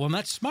good people, and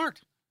that's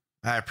smart.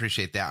 I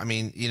appreciate that. I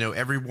mean,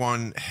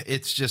 everyone,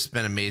 it's just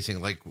been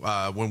amazing. Like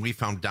when we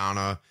found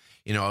Donna,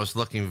 I was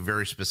looking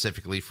very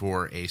specifically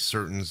for a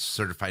certain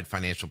certified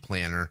financial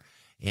planner.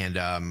 And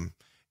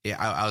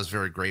I was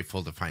very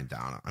grateful to find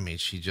Donna. I mean,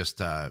 she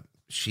just,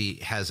 she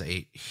has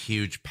a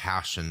huge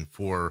passion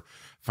for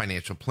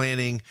financial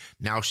planning.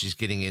 Now she's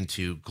getting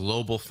into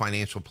global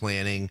financial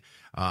planning.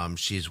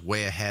 She's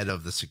way ahead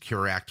of the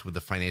Secure Act with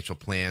the financial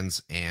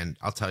plans. And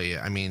I'll tell you,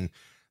 I mean,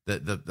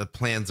 the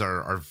plans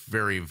are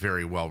very,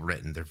 very well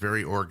written. They're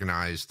very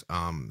organized.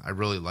 I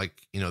really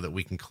like, that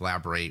we can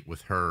collaborate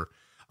with her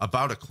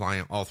about a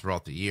client all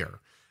throughout the year.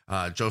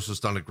 Joseph's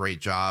done a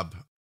great job.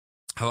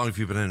 How long have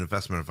you been an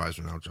investment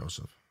advisor now,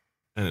 Joseph?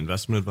 An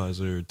investment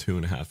advisor,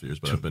 2.5 years,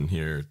 but I've been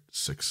here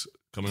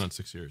coming on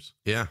 6 years.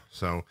 Yeah.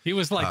 So he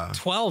was like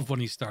 12 when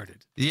he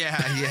started. Yeah,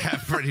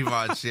 pretty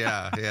much.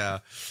 Yeah.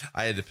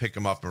 I had to pick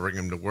him up and bring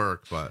him to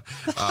work, but,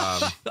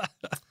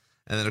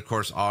 and then of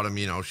course, Autumn,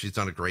 she's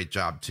done a great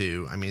job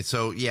too. I mean,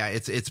 so yeah,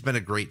 it's been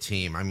a great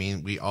team. I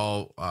mean, we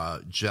all,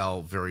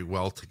 gel very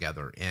well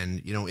together.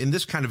 And, in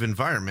this kind of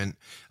environment,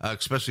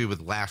 especially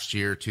with last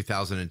year,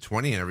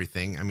 2020 and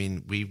everything, I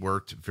mean, we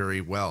worked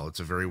very well.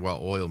 It's a very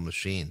well-oiled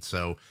machine.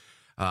 So,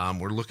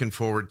 we're looking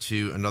forward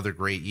to another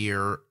great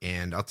year.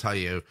 And I'll tell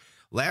you,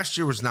 last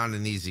year was not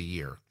an easy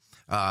year.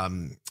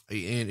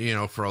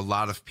 For a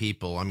lot of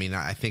people, I mean,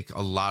 I think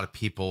a lot of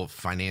people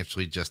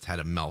financially just had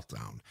a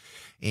meltdown.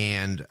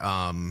 And,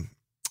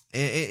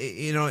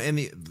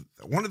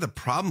 one of the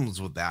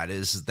problems with that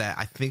is that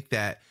I think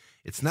that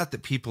it's not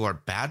that people are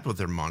bad with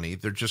their money.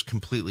 They're just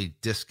completely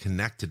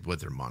disconnected with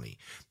their money.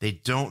 They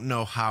don't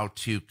know how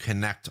to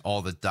connect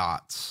all the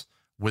dots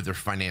with their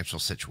financial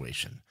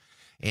situation.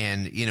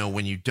 And,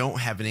 when you don't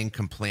have an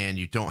income plan,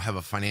 you don't have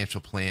a financial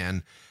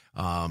plan,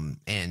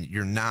 and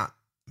you're not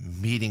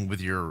meeting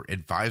with your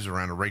advisor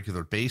on a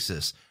regular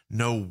basis,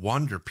 no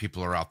wonder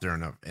people are out there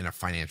in a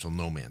financial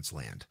no man's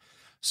land.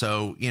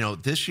 So,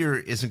 this year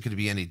isn't going to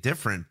be any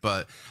different.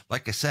 But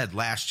like I said,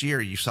 last year,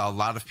 you saw a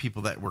lot of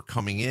people that were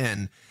coming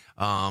in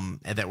and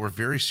that were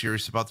very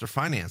serious about their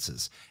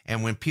finances.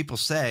 And when people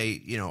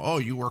say, oh,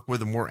 you work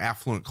with a more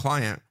affluent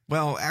client,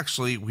 well,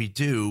 actually we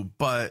do,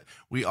 but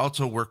we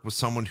also work with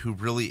someone who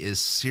really is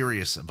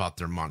serious about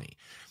their money.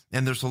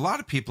 And there's a lot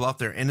of people out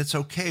there, and it's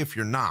okay if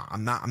you're not.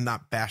 I'm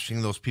not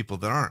bashing those people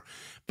that aren't.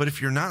 But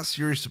if you're not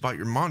serious about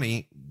your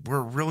money,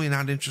 we're really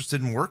not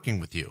interested in working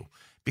with you.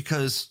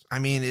 Because, I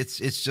mean,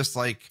 it's just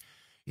like,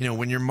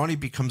 when your money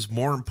becomes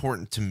more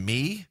important to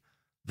me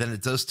than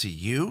it does to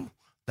you,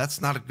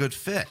 that's not a good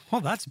fit.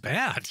 Well, that's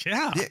bad.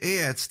 Yeah.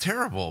 Yeah, it's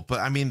terrible. But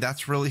I mean,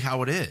 that's really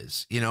how it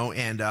is,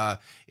 and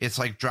it's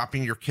like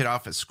dropping your kid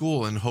off at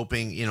school and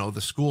hoping,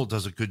 the school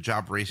does a good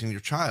job raising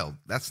your child.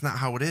 That's not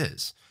how it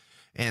is.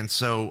 And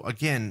so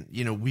again,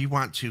 we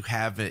want to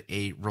have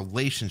a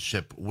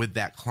relationship with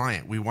that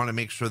client. We want to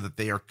make sure that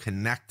they are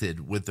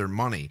connected with their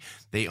money.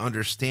 They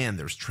understand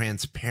there's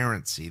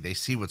transparency. They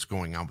see what's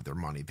going on with their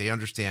money. They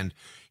understand,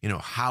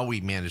 how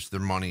we manage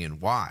their money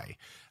and why.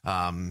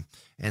 And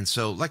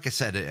so, like I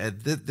said,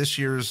 this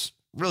year's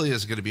really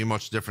is going to be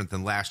much different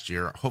than last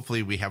year.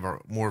 Hopefully we have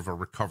more of a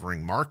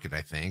recovering market,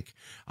 I think.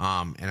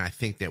 And I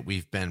think that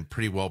we've been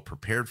pretty well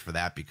prepared for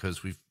that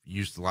because we've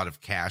used a lot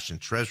of cash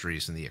and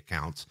treasuries in the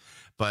accounts.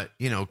 But,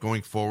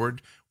 going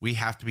forward, we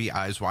have to be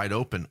eyes wide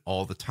open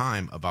all the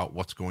time about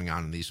what's going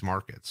on in these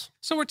markets.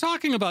 So we're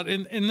talking about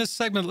in this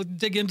segment, let's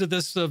dig into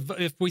this of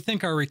if we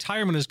think our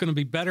retirement is going to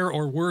be better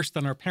or worse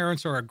than our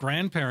parents or our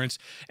grandparents.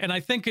 And I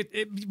think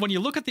when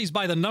you look at these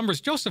by the numbers,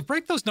 Joseph,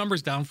 break those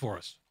numbers down for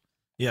us.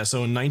 Yeah, so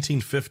in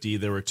 1950,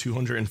 there were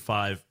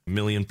 205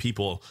 million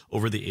people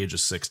over the age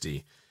of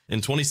 60. In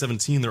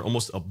 2017, there are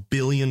almost 1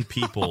 billion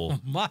people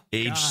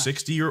age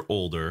 60 or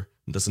older.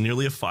 That's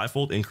nearly a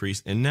 5-fold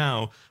increase. And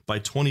now, by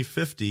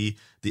 2050,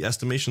 the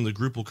estimation of the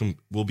group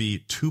will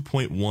be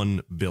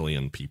 2.1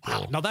 billion people.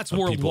 Wow. Now, that's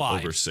people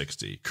worldwide. over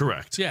 60.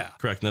 Correct. Yeah.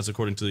 Correct. And that's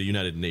according to the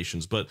United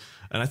Nations. And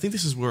I think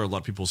this is where a lot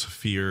of people's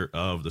fear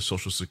of the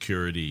Social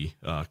Security,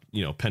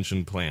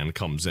 pension plan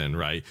comes in,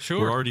 right?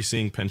 Sure. We're already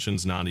seeing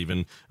pensions not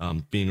even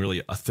being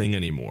really a thing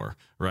anymore,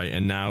 right?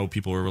 And now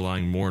people are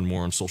relying more and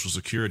more on Social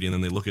Security. And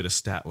then they look at a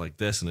stat like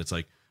this and it's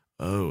like,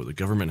 oh, the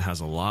government has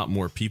a lot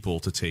more people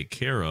to take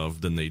care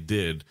of than they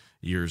did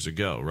years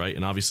ago, right?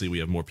 And obviously we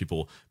have more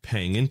people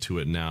paying into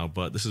it now,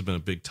 but this has been a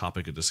big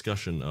topic of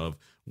discussion of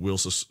will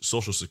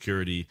Social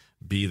Security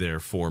be there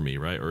for me,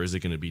 right? Or is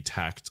it going to be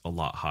taxed a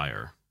lot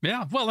higher?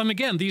 Yeah. Well, and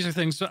again, these are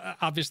things,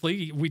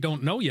 obviously, we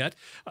don't know yet.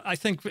 I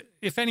think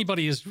if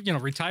anybody is,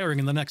 retiring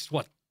in the next,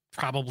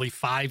 probably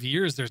 5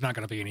 years, there's not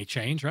going to be any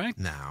change, right?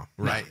 No,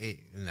 right?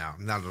 No,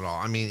 not at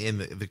all. I mean, and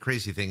the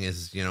crazy thing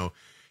is,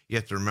 you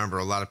have to remember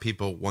a lot of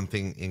people, one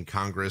thing in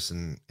Congress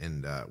and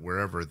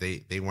wherever,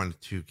 they wanted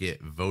to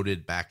get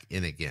voted back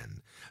in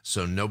again.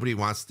 So nobody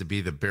wants to be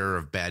the bearer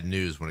of bad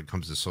news when it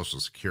comes to Social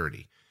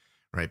Security,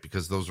 right?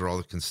 Because those are all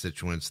the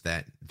constituents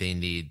that they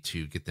need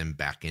to get them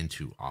back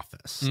into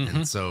office. Mm-hmm.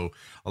 And so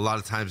a lot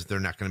of times they're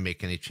not going to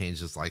make any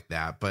changes like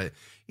that. But,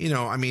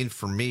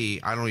 for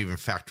me, I don't even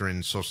factor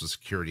in Social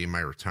Security in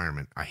my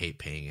retirement. I hate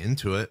paying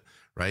into it,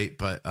 right?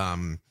 But,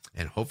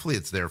 and hopefully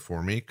it's there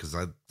for me because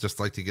I'd just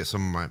like to get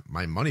some of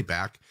my money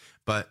back.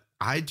 But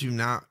I do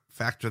not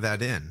factor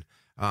that in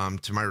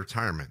to my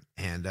retirement.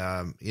 And,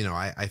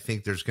 I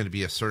think there's going to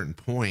be a certain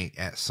point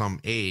at some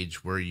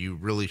age where you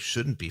really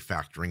shouldn't be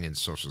factoring in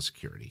Social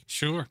Security.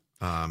 Sure.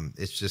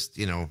 It's just,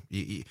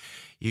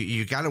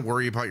 you got to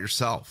worry about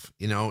yourself,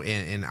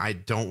 and I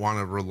don't want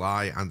to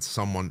rely on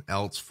someone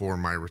else for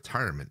my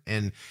retirement.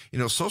 And,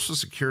 Social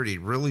Security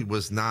really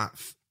was not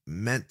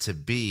meant to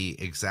be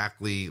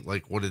exactly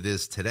like what it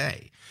is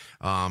today.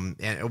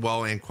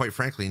 And quite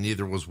frankly,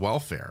 neither was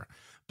welfare.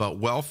 But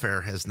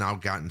welfare has now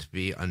gotten to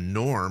be a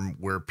norm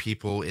where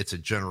it's a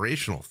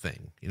generational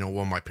thing.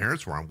 My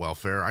parents were on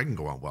welfare, I can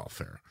go on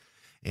welfare.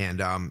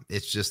 And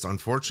it's just,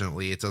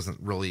 unfortunately, it doesn't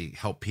really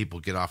help people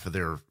get off of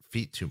their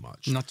feet too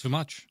much. Not too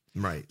much.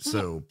 Right.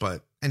 So,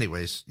 but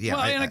anyways, yeah.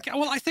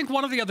 I think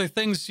one of the other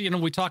things,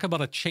 we talk about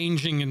a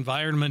changing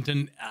environment,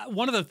 and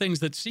one of the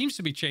things that seems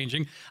to be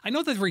changing, I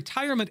know that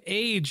retirement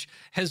age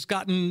has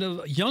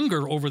gotten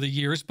younger over the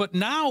years, but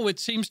now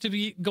it seems to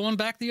be going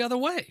back the other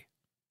way.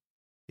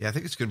 Yeah, I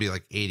think it's going to be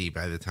like 80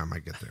 by the time I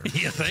get there.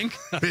 You think?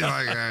 You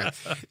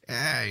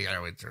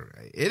gotta wait through.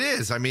 It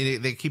is. I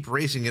mean, they keep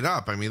raising it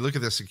up. I mean, look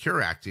at the Secure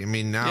Act. I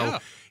mean, now,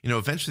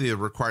 eventually the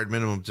required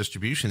minimum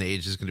distribution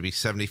age is going to be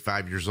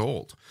 75 years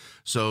old.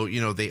 So,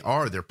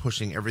 they're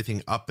pushing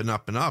everything up and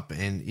up and up.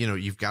 And,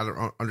 you've got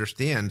to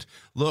understand,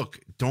 look,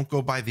 don't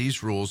go by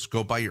these rules,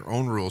 go by your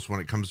own rules when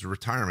it comes to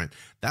retirement.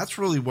 That's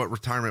really what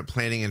retirement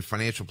planning and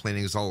financial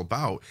planning is all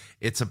about.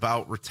 It's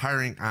about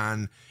retiring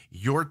on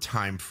your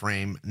time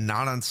frame,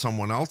 not on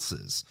someone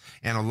else's.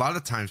 And a lot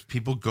of times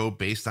people go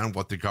based on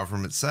what the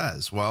government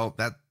says. Well,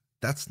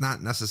 that's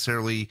not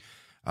necessarily,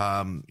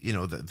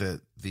 the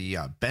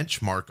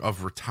benchmark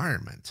of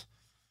retirement.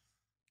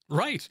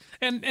 Right.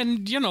 And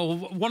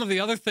one of the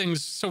other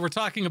things, so we're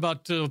talking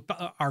about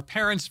our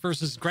parents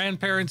versus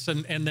grandparents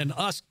and then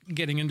us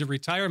getting into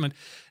retirement.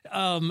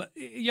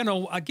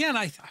 Again,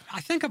 I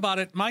think about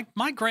it,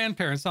 my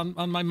grandparents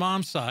on my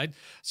mom's side,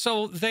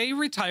 so they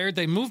retired,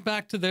 they moved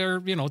back to their,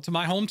 to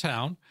my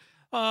hometown.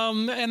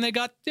 And they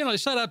got, they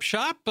set up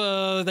shop,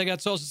 they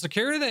got Social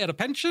Security, they had a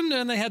pension,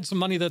 and they had some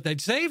money that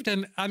they'd saved.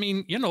 And I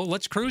mean,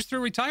 let's cruise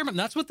through retirement. And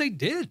that's what they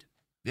did.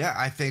 Yeah,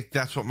 I think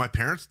that's what my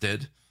parents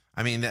did.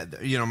 I mean,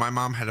 my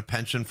mom had a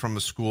pension from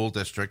a school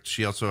district.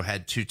 She also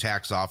had 2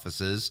 tax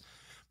offices.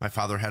 My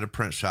father had a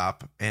print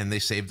shop, and they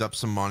saved up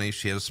some money.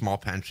 She had a small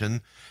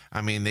pension.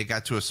 I mean, they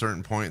got to a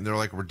certain point, and they're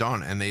like, we're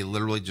done. And they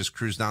literally just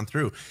cruised on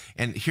through.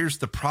 And here's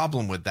the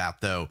problem with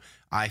that, though.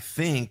 I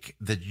think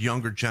the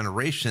younger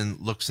generation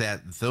looks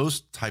at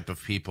those type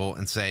of people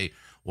and say,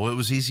 well, it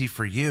was easy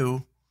for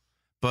you.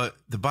 But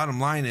the bottom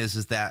line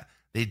is that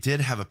they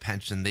did have a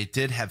pension, they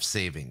did have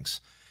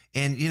savings.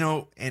 And, you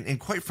know, and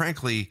quite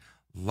frankly,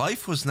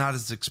 life was not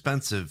as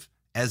expensive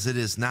as it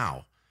is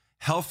now.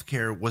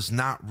 Healthcare was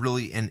not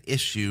really an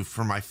issue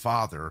for my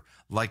father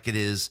like it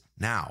is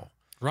now.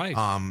 Right.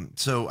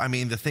 So, I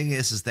mean, the thing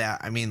is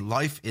that, I mean,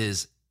 life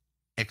is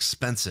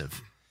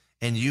expensive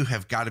and you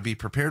have got to be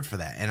prepared for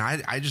that. And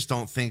I just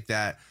don't think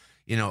that,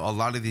 you know, a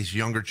lot of these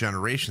younger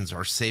generations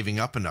are saving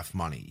up enough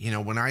money. You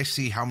know, when I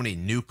see how many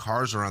new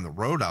cars are on the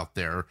road out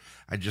there,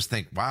 I just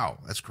think, wow,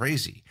 that's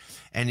crazy.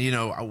 And, you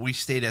know, we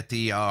stayed at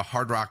the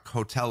Hard Rock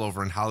Hotel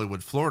over in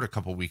Hollywood, Florida a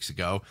couple weeks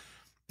ago.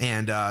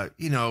 And,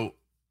 you know,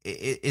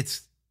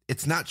 it's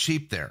not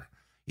cheap there,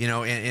 you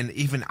know, and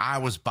even I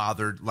was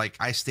bothered. Like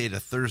I stayed a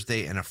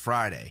Thursday and a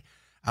Friday.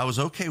 I was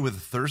okay with the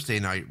Thursday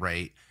night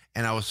rate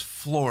and I was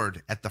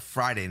floored at the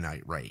Friday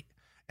night rate.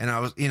 And I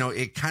was, you know,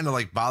 it kind of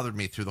like bothered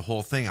me through the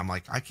whole thing. I'm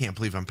like, I can't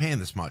believe I'm paying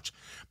this much.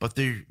 But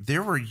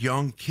there were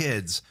young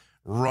kids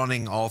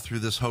running all through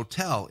this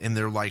hotel in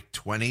their like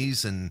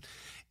 20s. And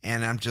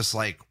I'm just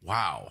like,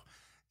 wow.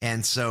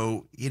 And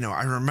so, you know,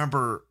 I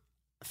remember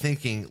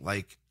thinking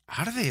like,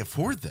 how do they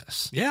afford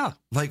this? Yeah.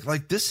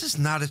 Like this is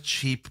not a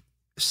cheap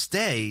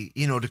stay,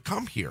 you know, to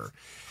come here.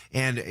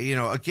 And, you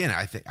know, again,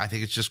 I think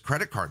it's just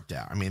credit card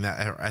debt. I mean,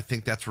 I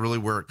think that's really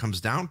where it comes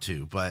down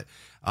to. But,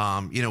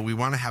 you know, we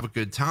want to have a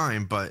good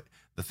time. But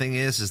the thing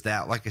is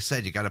that, like I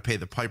said, you got to pay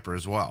the piper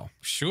as well.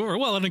 Sure.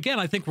 Well, and again,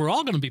 I think we're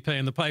all going to be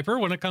paying the piper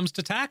when it comes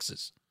to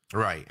taxes.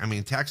 Right. I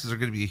mean, taxes are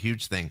going to be a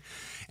huge thing.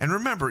 And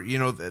remember, you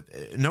know,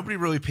 that nobody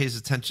really pays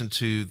attention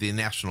to the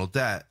national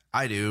debt.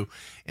 I do.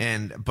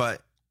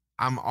 But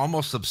I'm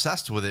almost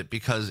obsessed with it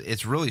because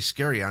it's really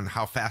scary on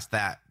how fast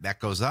that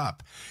goes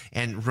up.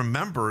 And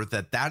remember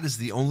that is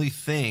the only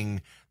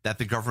thing that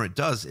the government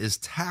does is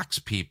tax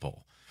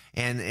people.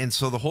 And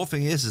so the whole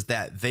thing is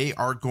that they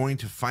are going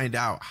to find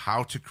out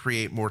how to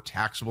create more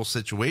taxable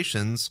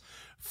situations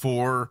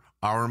for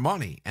our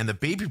money. And the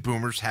baby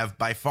boomers have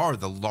by far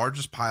the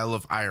largest pile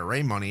of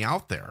IRA money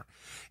out there.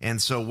 And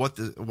so what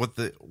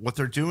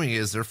they're doing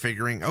is they're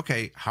figuring,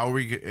 okay, how are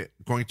we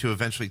going to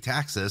eventually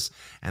tax this?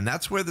 And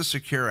that's where the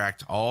Secure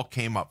Act all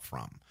came up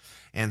from.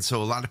 And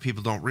so a lot of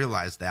people don't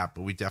realize that,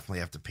 but we definitely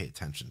have to pay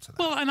attention to that.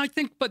 Well, and I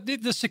think, but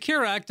the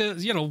Secure Act,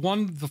 you know,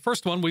 the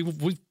first one,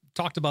 we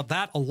talked about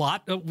that a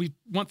lot. We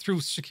went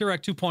through Secure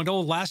Act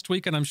 2.0 last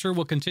week, and I'm sure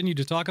we'll continue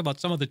to talk about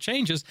some of the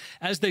changes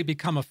as they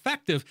become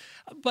effective.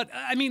 But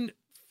I mean,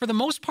 for the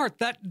most part,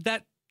 that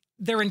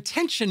their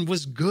intention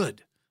was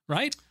good,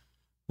 right?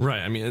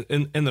 Right. I mean,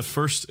 in the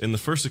first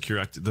Secure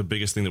Act, the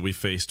biggest thing that we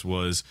faced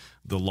was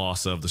the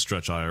loss of the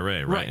stretch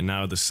IRA, right? And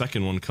now the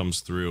second one comes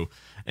through,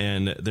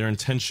 and their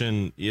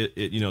intention,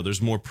 you know, there's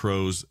more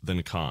pros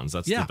than cons.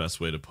 That's the best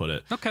way to put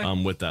it.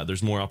 Okay. With that,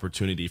 there's more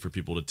opportunity for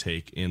people to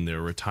take in their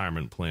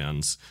retirement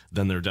plans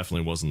than there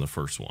definitely was in the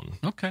first one.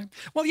 Okay.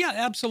 Well, yeah,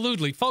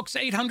 absolutely. Folks,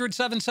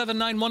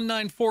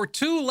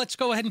 800-779-1942. Let's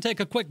go ahead and take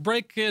a quick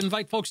break.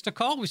 Invite folks to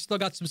call. We still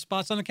got some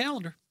spots on the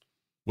calendar.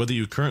 Whether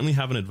you currently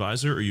have an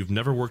advisor or you've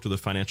never worked with a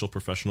financial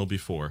professional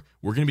before,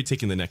 we're going to be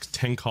taking the next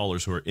 10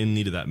 callers who are in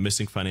need of that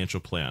missing financial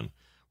plan.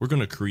 We're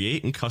going to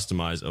create and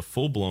customize a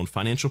full-blown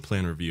financial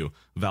plan review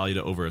valued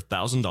at over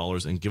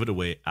 $1,000 and give it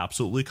away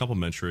absolutely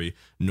complimentary,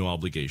 no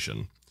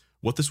obligation.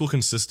 What this will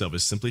consist of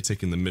is simply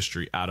taking the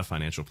mystery out of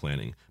financial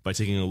planning by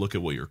taking a look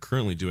at what you're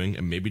currently doing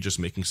and maybe just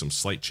making some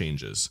slight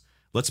changes.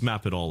 Let's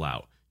map it all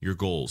out. Your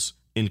goals,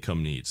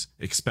 income needs,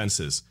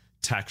 expenses,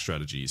 tax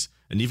strategies,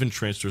 and even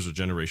transfers of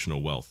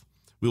generational wealth.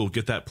 We will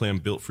get that plan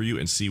built for you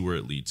and see where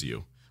it leads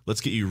you.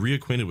 Let's get you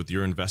reacquainted with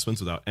your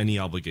investments without any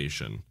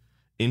obligation.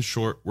 In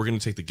short, we're going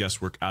to take the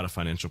guesswork out of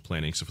financial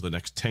planning. So for the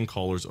next 10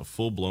 callers, a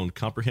full-blown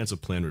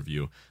comprehensive plan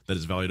review that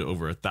is valued at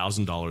over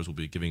 $1,000, we'll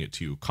be giving it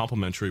to you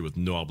complimentary with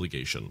no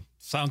obligation.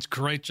 Sounds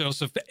great,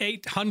 Joseph.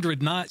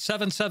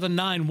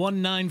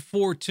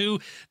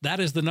 800-779-1942. That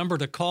is the number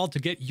to call to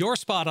get your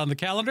spot on the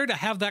calendar to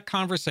have that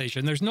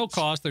conversation. There's no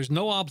cost. There's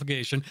no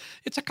obligation.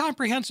 It's a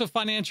comprehensive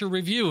financial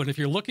review. And if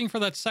you're looking for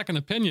that second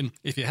opinion,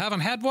 if you haven't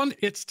had one,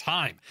 it's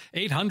time.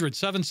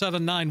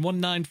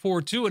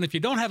 800-779-1942. And if you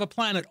don't have a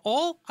plan at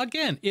all,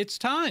 again, it's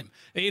time.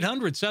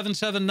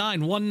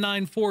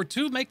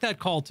 800-779-1942. Make that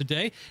call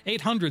today.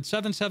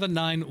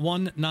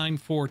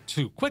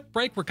 800-779-1942. Quick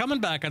break. We're coming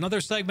back. Another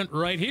segment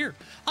right here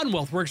on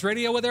WealthWorks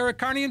Radio with Eric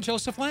Carney and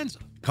Joseph Lanza.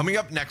 Coming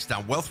up next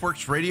on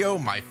WealthWorks Radio,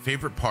 my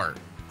favorite part.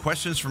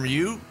 Questions from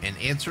you and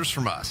answers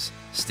from us.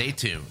 Stay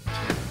tuned.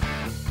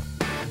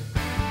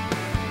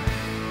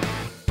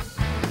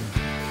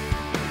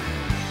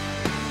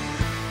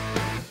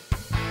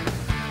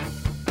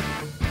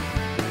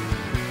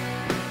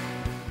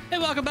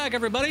 Welcome back,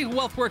 everybody.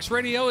 WealthWorks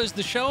Radio is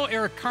the show.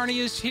 Eric Carney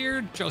is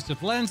here.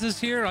 Joseph Lenz is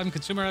here. I'm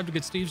consumer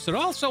advocate Steve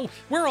Siddall. So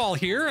we're all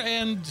here,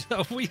 and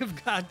we have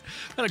had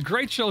a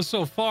great show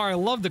so far. I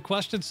love the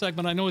question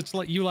segment. I know it's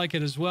like you like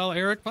it as well,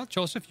 Eric. Well,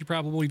 Joseph, you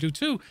probably do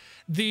too.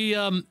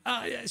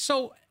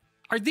 So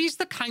are these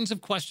the kinds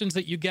of questions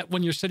that you get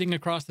when you're sitting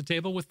across the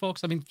table with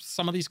folks? I mean,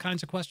 some of these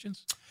kinds of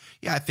questions?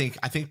 Yeah, I think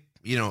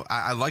you know,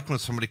 I like when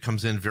somebody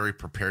comes in very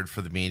prepared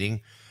for the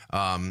meeting.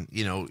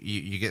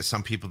 You get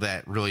some people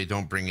that really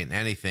don't bring in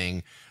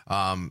anything.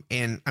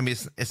 And I mean,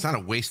 it's not a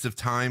waste of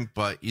time,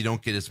 but you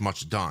don't get as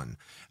much done.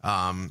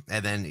 And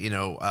then,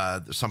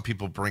 some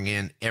people bring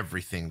in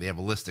everything. They have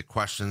a list of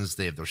questions,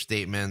 they have their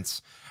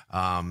statements.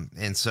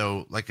 And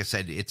so, like I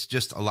said, it's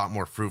just a lot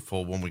more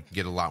fruitful when we can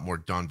get a lot more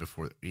done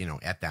before,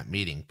 at that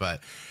meeting.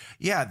 But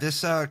yeah,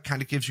 this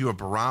kind of gives you a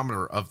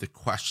barometer of the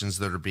questions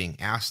that are being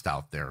asked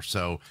out there.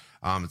 So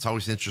it's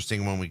always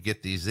interesting when we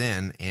get these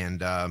in,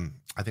 and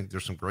I think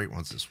there's some great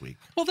ones this week.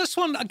 Well, this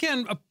one,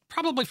 again,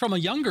 probably from a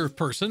younger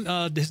person.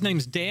 His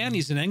name's Dan.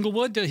 He's in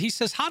Englewood. He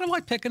says, how do I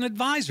pick an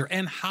advisor,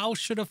 and how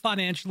should a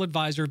financial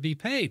advisor be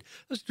paid?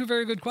 Those are two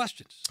very good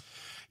questions.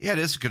 Yeah, it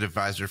is a good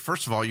advisor.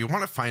 First of all, you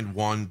want to find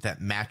one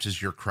that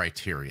matches your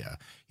criteria.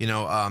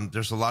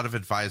 There's a lot of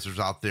advisors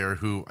out there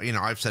who,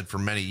 I've said for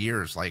many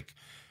years, like,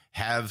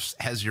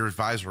 has your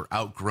advisor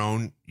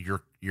outgrown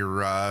your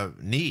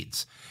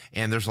needs?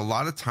 And there's a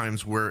lot of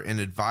times where an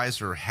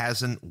advisor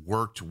hasn't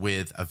worked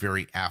with a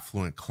very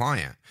affluent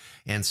client.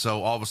 And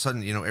so all of a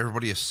sudden,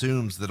 everybody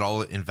assumes that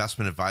all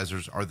investment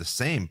advisors are the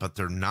same, but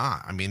they're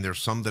not. I mean,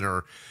 there's some that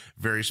are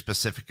very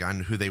specific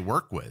on who they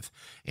work with.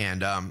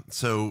 And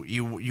so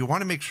you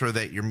want to make sure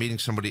that you're meeting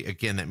somebody,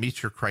 again, that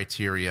meets your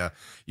criteria.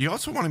 You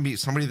also want to meet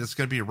somebody that's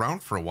going to be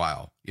around for a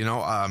while.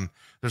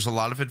 There's a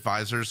lot of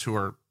advisors who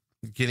are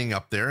getting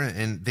up there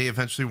and they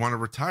eventually want to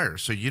retire.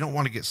 So you don't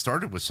want to get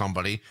started with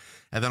somebody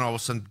and then all of a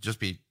sudden just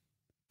be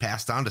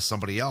passed on to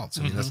somebody else.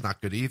 I mean, that's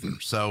not good either.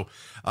 So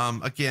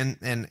again,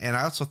 and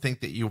I also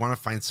think that you want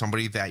to find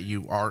somebody that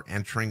you are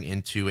entering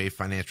into a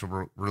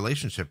financial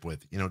relationship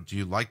with. Do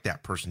you like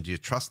that person? Do you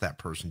trust that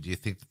person? Do you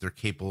think that they're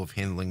capable of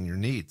handling your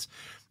needs?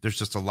 There's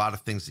just a lot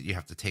of things that you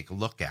have to take a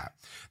look at.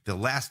 The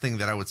last thing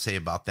that I would say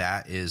about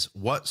that is,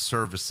 what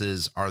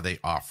services are they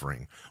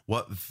offering?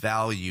 What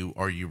value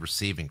are you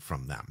receiving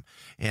from them?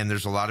 And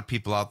there's a lot of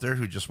people out there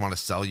who just want to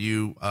sell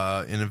you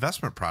an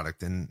investment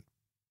product and,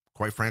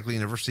 quite frankly,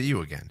 never see you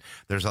again.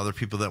 There's other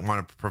people that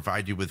want to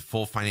provide you with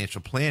full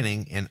financial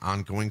planning and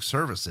ongoing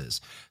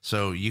services.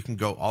 So you can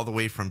go all the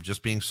way from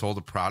just being sold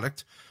a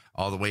product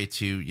all the way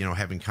to,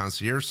 having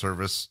concierge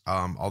service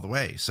all the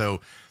way. So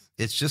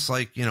it's just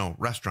like,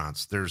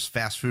 restaurants. There's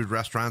fast food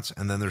restaurants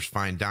and then there's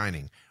fine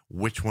dining.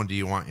 Which one do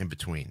you want in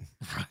between?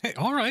 Right.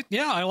 All right.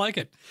 Yeah, I like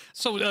it.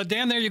 So,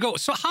 Dan, there you go.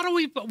 So how do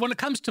we, when it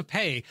comes to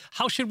pay,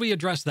 how should we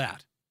address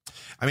that?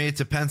 I mean, it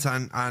depends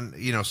on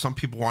some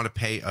people want to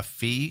pay a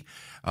fee.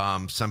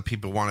 Some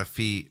people want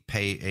to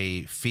pay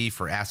a fee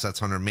for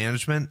assets under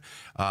management.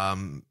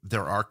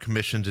 There are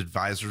commissioned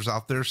advisors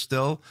out there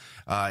still.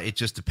 It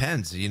just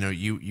depends.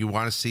 You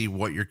want to see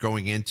what you're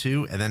going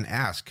into and then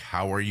ask,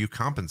 how are you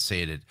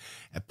compensated?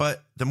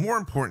 But the more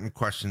important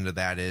question to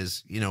that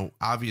is,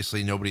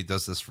 obviously nobody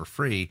does this for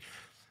free.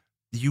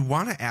 You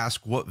want to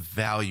ask, what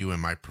value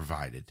am I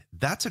provided?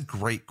 That's a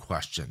great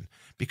question,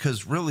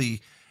 because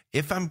really,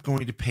 if I'm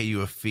going to pay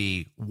you a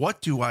fee, what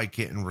do I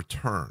get in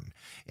return?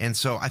 And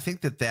so I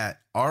think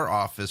that our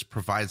office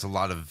provides a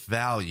lot of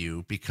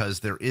value, because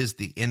there is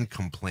the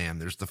income plan,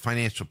 there's the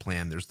financial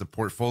plan, there's the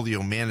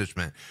portfolio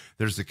management,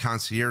 there's the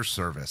concierge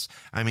service.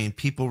 I mean,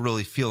 people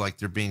really feel like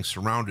they're being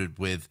surrounded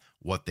with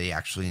what they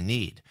actually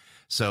need.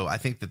 So I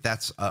think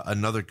that's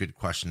another good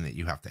question that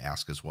you have to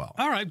ask as well.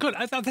 All right, good.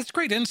 I thought that's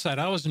great insight.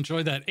 I always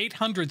enjoy that.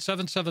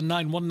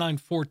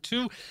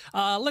 800-779-1942.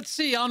 Let's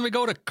see. On we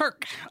go to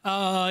Kirk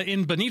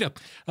in Bonita.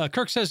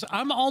 Kirk says,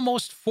 I'm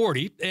almost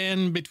 40,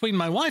 and between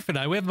my wife and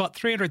I, we have about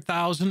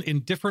 $300,000 in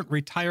different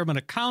retirement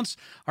accounts.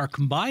 Our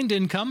combined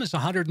income is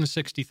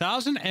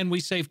 $160,000, and we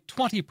save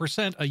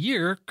 20% a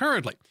year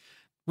currently.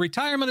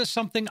 Retirement is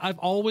something I've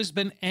always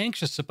been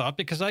anxious about,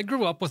 because I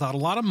grew up without a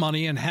lot of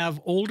money and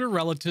have older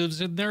relatives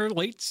in their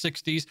late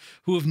 60s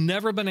who have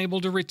never been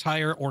able to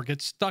retire or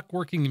get stuck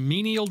working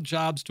menial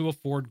jobs to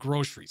afford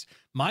groceries.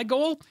 My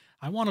goal?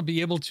 I want to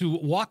be able to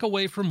walk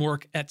away from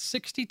work at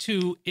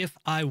 62 if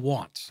I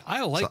want.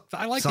 I like the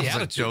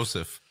attitude. Like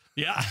Joseph.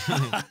 Yeah.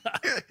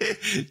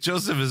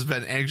 Joseph has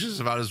been anxious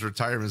about his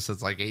retirement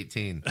since like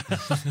 18.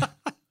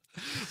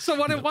 So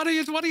what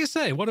do you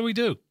say? What do we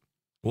do?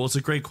 Well, it's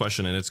a great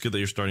question, and it's good that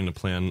you're starting to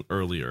plan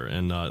earlier.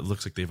 And it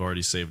looks like they've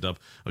already saved up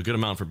a good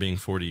amount for being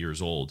 40 years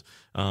old,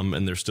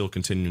 and they're still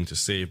continuing to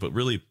save. But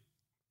really,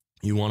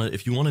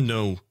 if you want to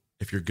know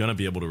if you're going to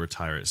be able to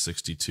retire at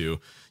 62,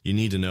 you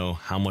need to know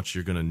how much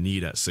you're going to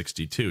need at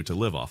 62 to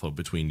live off of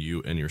between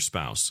you and your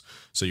spouse.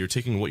 So you're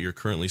taking what you're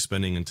currently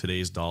spending in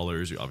today's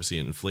dollars, you're obviously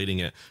inflating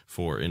it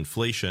for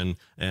inflation,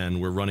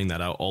 and we're running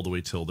that out all the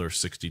way till they're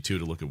 62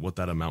 to look at what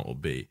that amount will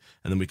be.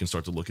 And then we can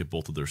start to look at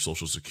both of their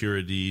social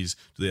securities.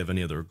 Do they have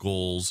any other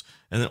goals?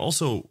 And then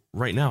also,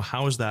 right now,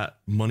 how is that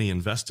money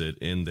invested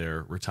in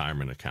their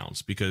retirement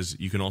accounts? Because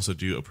you can also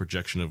do a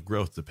projection of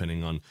growth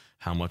depending on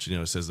how much,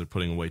 it says they're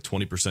putting away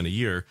 20% a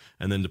year.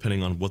 And then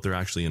depending on what they're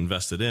actually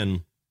invested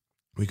in,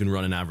 we can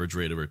run an average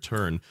rate of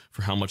return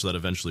for how much that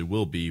eventually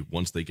will be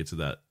once they get to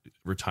that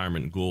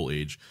retirement goal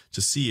age,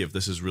 to see if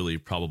this is really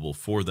probable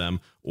for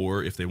them,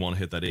 or if they want to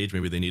hit that age,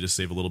 maybe they need to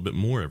save a little bit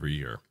more every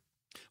year.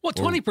 Well,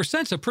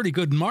 20% is a pretty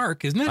good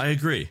mark, isn't it? I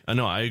agree.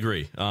 I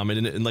agree.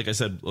 And like I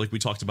said, like we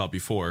talked about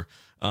before,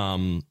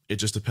 it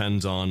just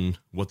depends on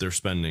what they're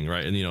spending,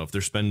 right? And, if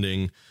they're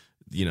spending,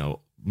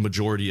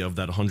 majority of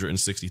that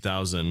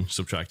 160,000,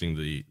 subtracting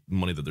the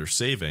money that they're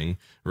saving,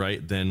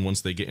 right? Then once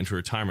they get into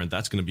retirement,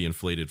 that's going to be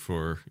inflated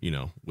for,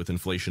 with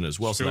inflation as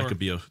well. Sure. So that could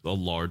be a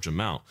large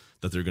amount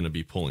that they're going to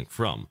be pulling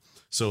from.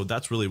 So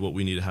that's really what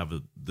we need to have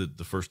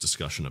the first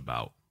discussion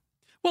about.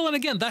 Well, and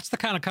again, that's the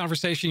kind of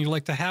conversation you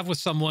like to have with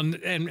someone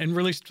and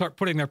really start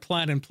putting their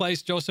plan in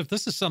place. Joseph,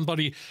 this is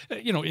somebody,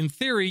 in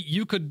theory,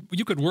 you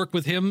could work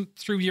with him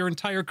through your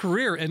entire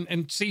career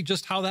and see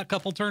just how that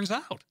couple turns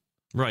out.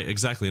 Right,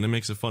 exactly. And it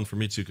makes it fun for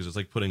me too, because it's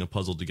like putting a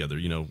puzzle together.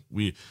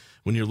 When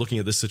you're looking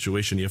at this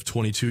situation, you have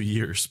 22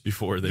 years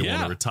before they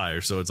want to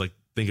retire. So it's like,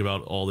 think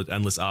about all the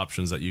endless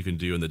options that you can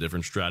do and the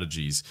different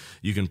strategies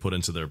you can put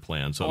into their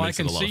plan. So it makes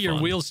it a lot of fun. I can see your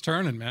wheels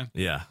turning, man.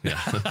 Yeah.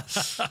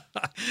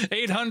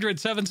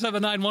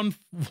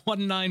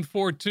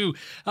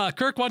 800-779-1942.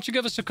 Kirk, why don't you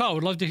give us a call?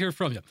 We'd love to hear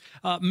from you.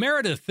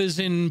 Meredith is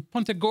in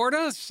Punta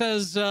Gorda,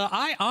 says,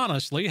 I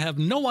honestly have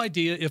no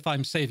idea if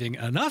I'm saving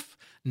enough,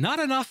 not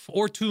enough,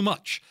 or too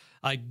much.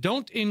 I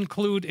don't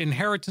include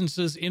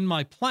inheritances in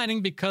my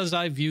planning because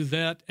I view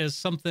that as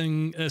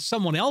someone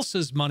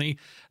else's money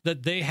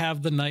that they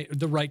have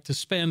the right to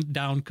spend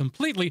down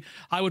completely.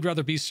 I would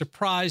rather be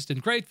surprised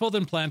and grateful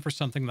than plan for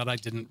something that I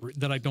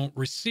don't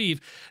receive.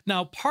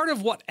 Now, part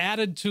of what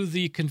added to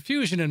the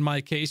confusion in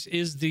my case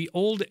is the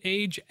old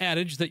age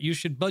adage that you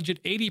should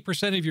budget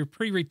 80% of your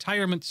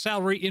pre-retirement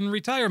salary in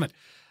retirement.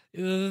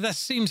 That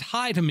seems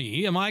high to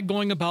me. Am I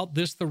going about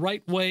this the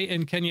right way?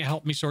 And can you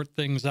help me sort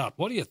things out?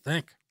 What do you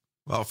think?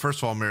 Well, first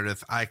of all,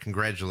 Meredith, I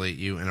congratulate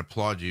you and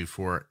applaud you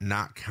for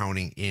not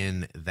counting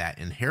in that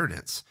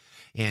inheritance.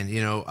 And,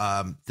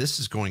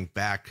 this is going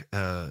back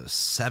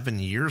 7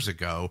 years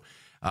ago.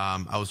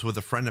 I was with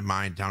a friend of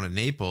mine down in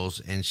Naples,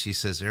 and she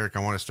says, Eric, I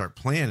want to start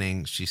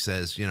planning. She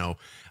says,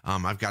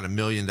 I've got $1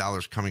 million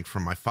coming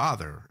from my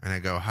father. And I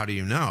go, how do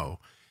you know?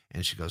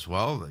 And she goes,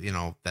 well,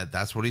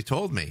 that's what he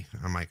told me.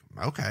 I'm like,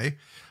 okay.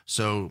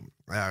 So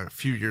a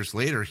few years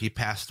later, he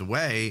passed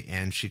away,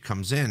 and she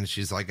comes in.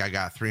 She's like, I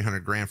got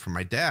 $300,000 from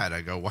my dad. I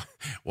go,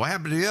 what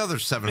happened to the other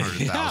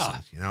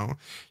 700,000? Yeah.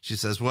 She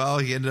says, well,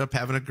 he ended up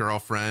having a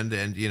girlfriend,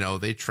 and,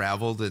 they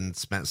traveled and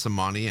spent some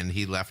money, and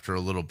he left her a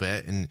little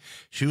bit, and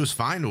she was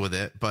fine with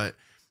it. But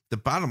the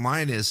bottom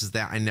line is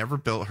that I never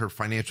built her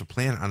financial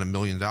plan on $1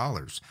 million.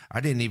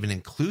 I didn't even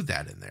include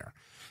that in there.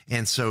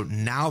 And so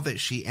now that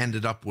she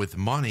ended up with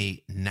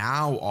money,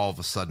 now all of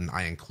a sudden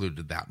I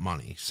included that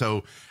money.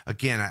 So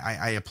again,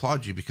 I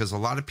applaud you, because a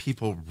lot of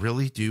people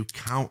really do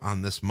count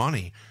on this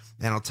money.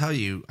 And I'll tell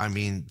you,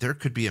 there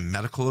could be a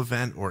medical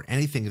event or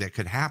anything that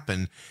could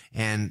happen,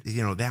 and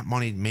that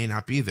money may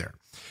not be there.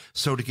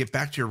 So to get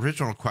back to your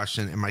original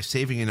question, am I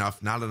saving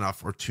enough, not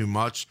enough, or too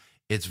much?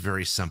 It's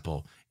very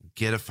simple.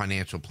 Get a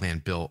financial plan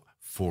built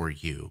for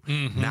you,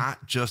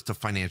 not just a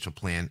financial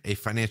plan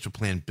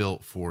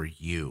built for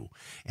you.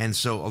 And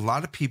so a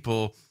lot of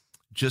people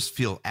just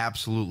feel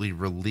absolutely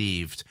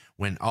relieved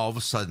when all of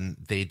a sudden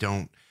they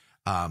don't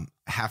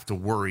have to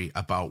worry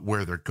about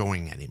where they're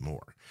going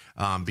anymore.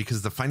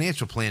 Because the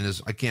financial plan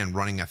is, again,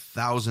 running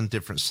 1,000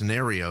 different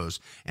scenarios,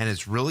 and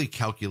it's really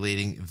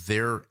calculating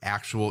their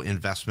actual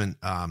investment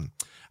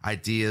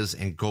ideas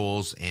and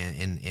goals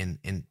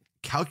and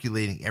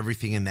calculating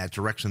everything in that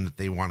direction that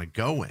they want to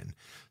go in.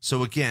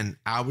 So again,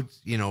 I would,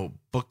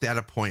 book that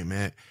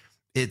appointment.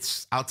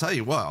 I'll tell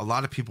you what, a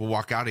lot of people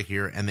walk out of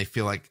here and they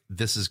feel like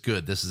this is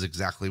good. This is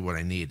exactly what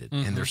I needed.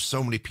 And there's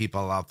so many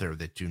people out there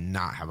that do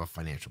not have a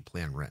financial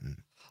plan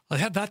written.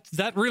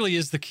 That really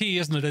is the key,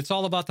 isn't it? It's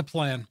all about the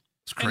plan.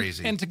 It's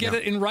crazy. And to get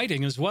it in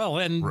writing as well.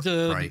 And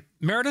right.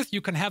 Meredith,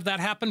 you can have that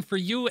happen for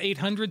you.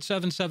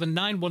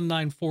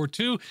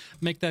 800-779-1942.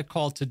 Make that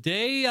call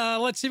today.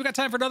 Let's see. We got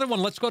time for another one.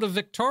 Let's go to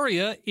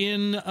Victoria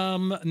in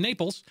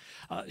Naples.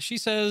 She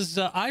says,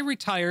 I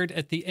retired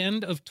at the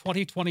end of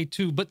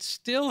 2022, but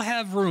still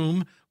have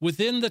room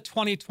within the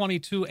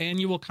 2022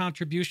 annual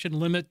contribution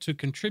limit to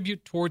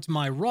contribute towards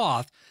my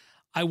Roth.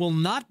 I will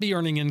not be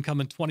earning income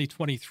in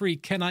 2023.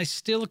 Can I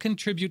still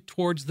contribute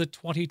towards the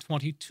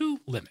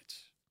 2022 limit?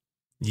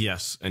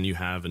 Yes, and you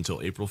have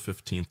until April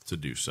 15th to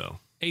do so.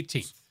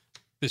 18th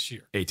this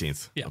year.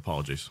 18th. Yeah.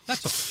 Apologies.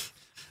 That's okay.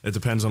 It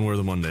depends on where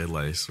the Monday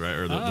lays, right?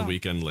 Or the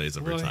weekend lays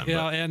every time.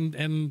 Yeah,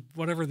 and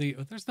whatever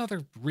there's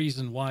another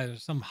reason why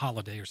there's some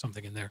holiday or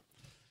something in there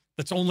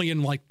that's only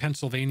in like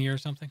Pennsylvania or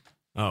something.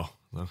 Oh,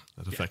 well,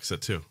 that affects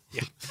it too.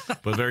 Yeah.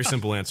 But very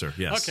simple answer.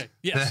 Yes. Okay.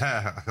 Yes.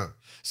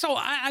 So,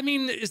 I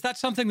mean, is that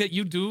something that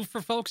you do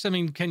for folks? I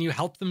mean, can you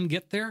help them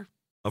get there?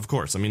 Of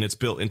course. I mean, it's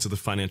built into the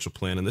financial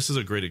plan. And this is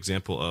a great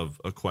example of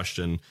a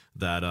question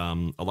that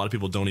a lot of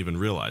people don't even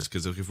realize.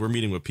 Because if we're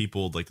meeting with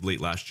people like late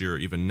last year or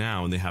even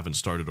now and they haven't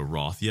started a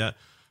Roth yet,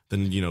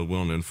 then, we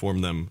want to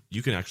inform them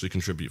you can actually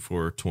contribute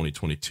for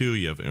 2022.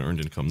 You have earned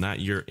income that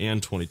year,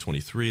 and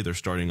 2023. They're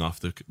starting off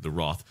the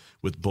Roth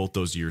with both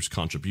those years'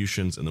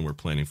 contributions, and then we're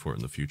planning for it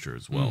in the future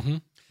as well.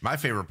 My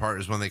favorite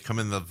part is when they come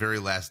in the very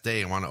last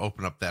day and want to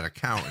open up that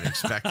account and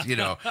expect,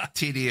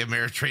 TD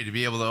Ameritrade to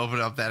be able to open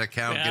up that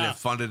account, get it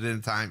funded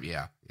in time.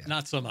 Yeah.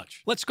 Not so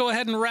much. Let's go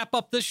ahead and wrap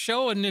up this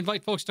show and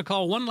invite folks to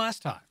call one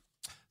last time.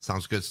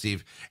 Sounds good,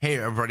 Steve. Hey,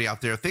 everybody out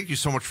there, thank you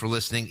so much for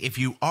listening. If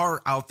you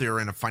are out there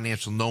in a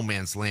financial no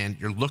man's land,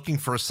 you're looking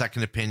for a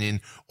second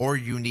opinion, or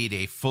you need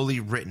a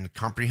fully written,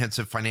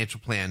 comprehensive financial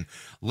plan,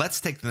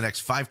 let's take the next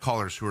 5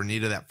 callers who are in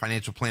need of that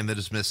financial plan that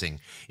is missing.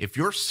 If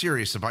you're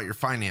serious about your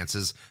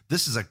finances,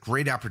 this is a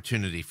great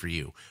opportunity for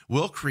you.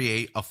 We'll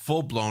create a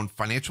full-blown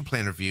financial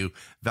plan review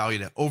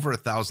valued at over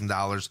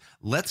 $1,000.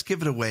 Let's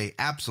give it away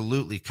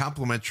absolutely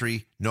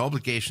complimentary, no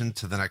obligation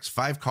to the next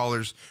 5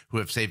 callers who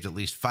have saved at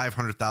least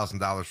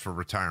 $500,000 for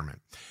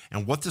retirement.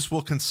 And what this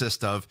will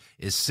consist of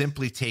is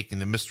simply taking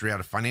the mystery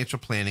out of financial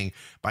planning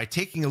by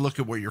taking a look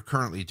at what you're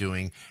currently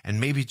doing and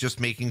maybe just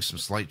making some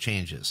slight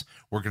changes.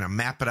 We're going to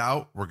map it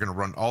out. We're going to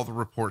run all the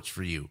reports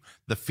for you.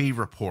 The fee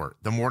report,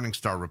 the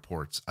Morningstar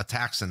reports, a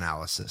tax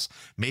analysis,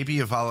 maybe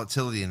a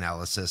volatility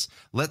analysis.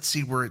 Let's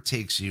see where it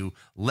takes you.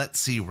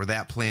 Let's see where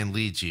that plan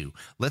leads you.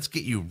 Let's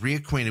get you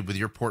reacquainted with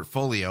your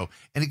portfolio,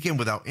 and again,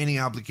 without any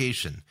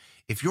obligation.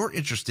 If you're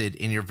interested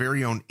in your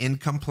very own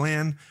income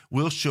plan,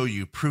 we'll show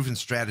you proven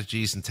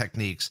strategies and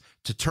techniques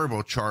to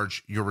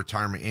turbocharge your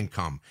retirement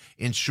income.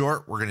 In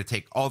short, we're going to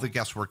take all the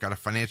guesswork out of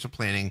financial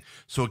planning.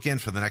 So again,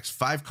 for the next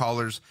 5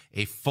 callers,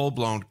 a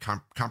full-blown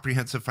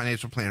comprehensive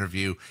financial plan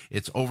review.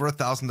 It's over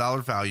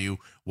 $1,000 value.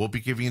 We'll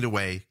be giving it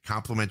away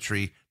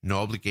complimentary, no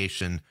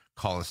obligation.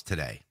 Call us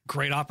today.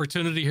 Great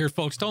opportunity here,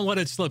 folks. Don't let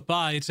it slip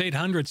by. It's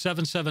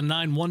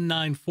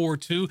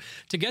 800-779-1942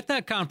 to get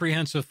that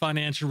comprehensive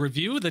financial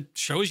review that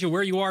shows you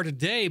where you are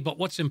today. But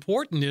what's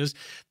important is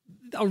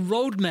a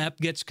roadmap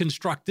gets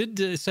constructed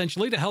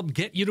essentially to help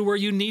get you to where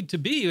you need to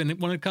be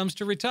when it comes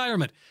to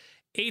retirement.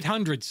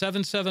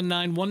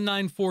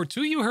 800-779-1942.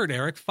 You heard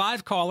Eric.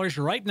 5 callers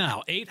right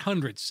now.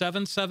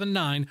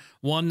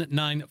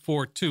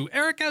 800-779-1942.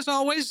 Eric, as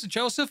always,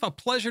 Joseph, a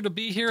pleasure to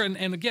be here.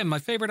 And again, my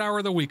favorite hour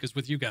of the week is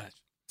with you guys.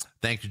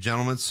 Thank you,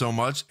 gentlemen, so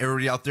much.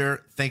 Everybody out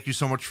there, thank you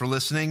so much for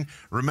listening.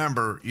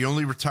 Remember, you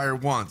only retire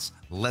once.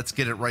 Let's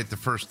get it right the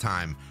first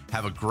time.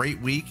 Have a great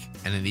week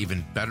and an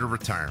even better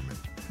retirement.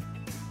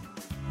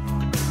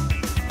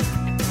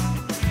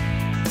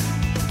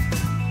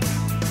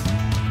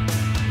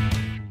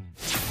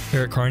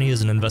 Eric Carney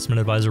is an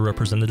investment advisor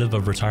representative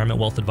of Retirement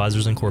Wealth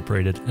Advisors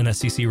Incorporated, an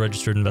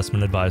SEC-registered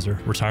investment advisor.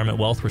 Retirement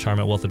Wealth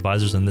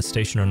Advisors, and this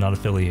station are not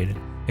affiliated.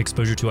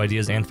 Exposure to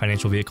ideas and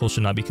financial vehicles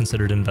should not be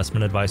considered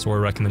investment advice or a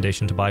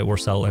recommendation to buy or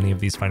sell any of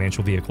these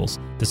financial vehicles.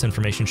 This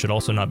information should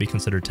also not be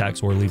considered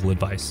tax or legal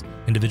advice.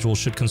 Individuals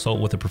should consult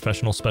with a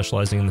professional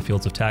specializing in the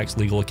fields of tax,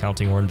 legal,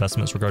 accounting, or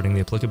investments regarding the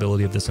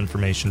applicability of this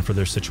information for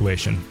their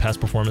situation. Past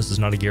performance is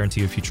not a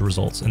guarantee of future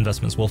results.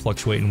 Investments will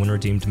fluctuate, and when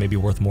redeemed may be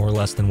worth more or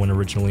less than when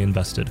originally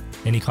invested.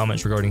 Any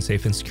comments regarding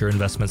safe and secure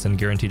investments and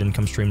guaranteed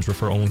income streams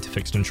refer only to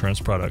fixed insurance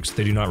products.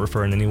 They do not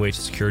refer in any way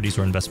to securities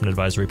or investment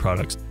advisory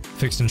products.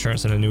 Fixed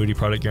insurance and annuity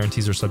product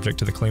guarantees are subject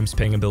to the claims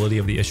paying ability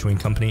of the issuing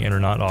company and are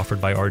not offered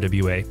by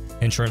RWA.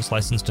 Insurance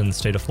licensed in the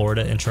state of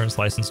Florida. Insurance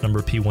license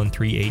number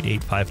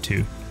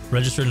P138852.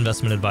 Registered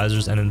investment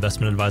advisors and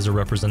investment advisor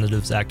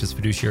representatives act as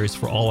fiduciaries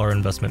for all our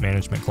investment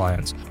management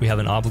clients. We have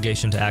an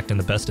obligation to act in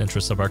the best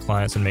interests of our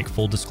clients and make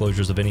full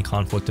disclosures of any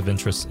conflict of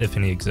interest, if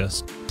any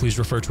exists. Please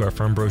refer to our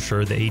firm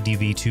brochure, the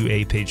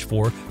ADV2A, page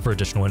 4, for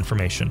additional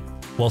information.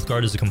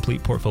 WealthGuard is a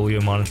complete portfolio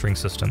monitoring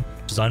system.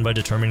 Designed by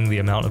determining the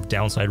amount of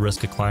downside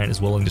risk a client is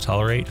willing to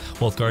tolerate,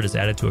 WealthGuard is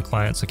added to a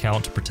client's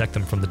account to protect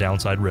them from the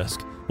downside risk.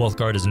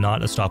 WealthGuard is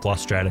not a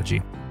stop-loss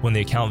strategy. When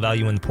the account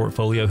value in the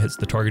portfolio hits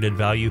the targeted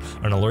value,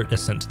 an alert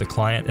is sent to the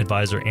client,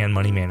 advisor, and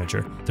money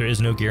manager. There is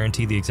no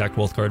guarantee the exact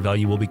WealthGuard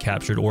value will be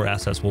captured or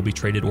assets will be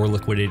traded or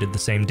liquidated the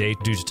same day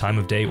due to time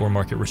of day or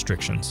market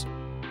restrictions.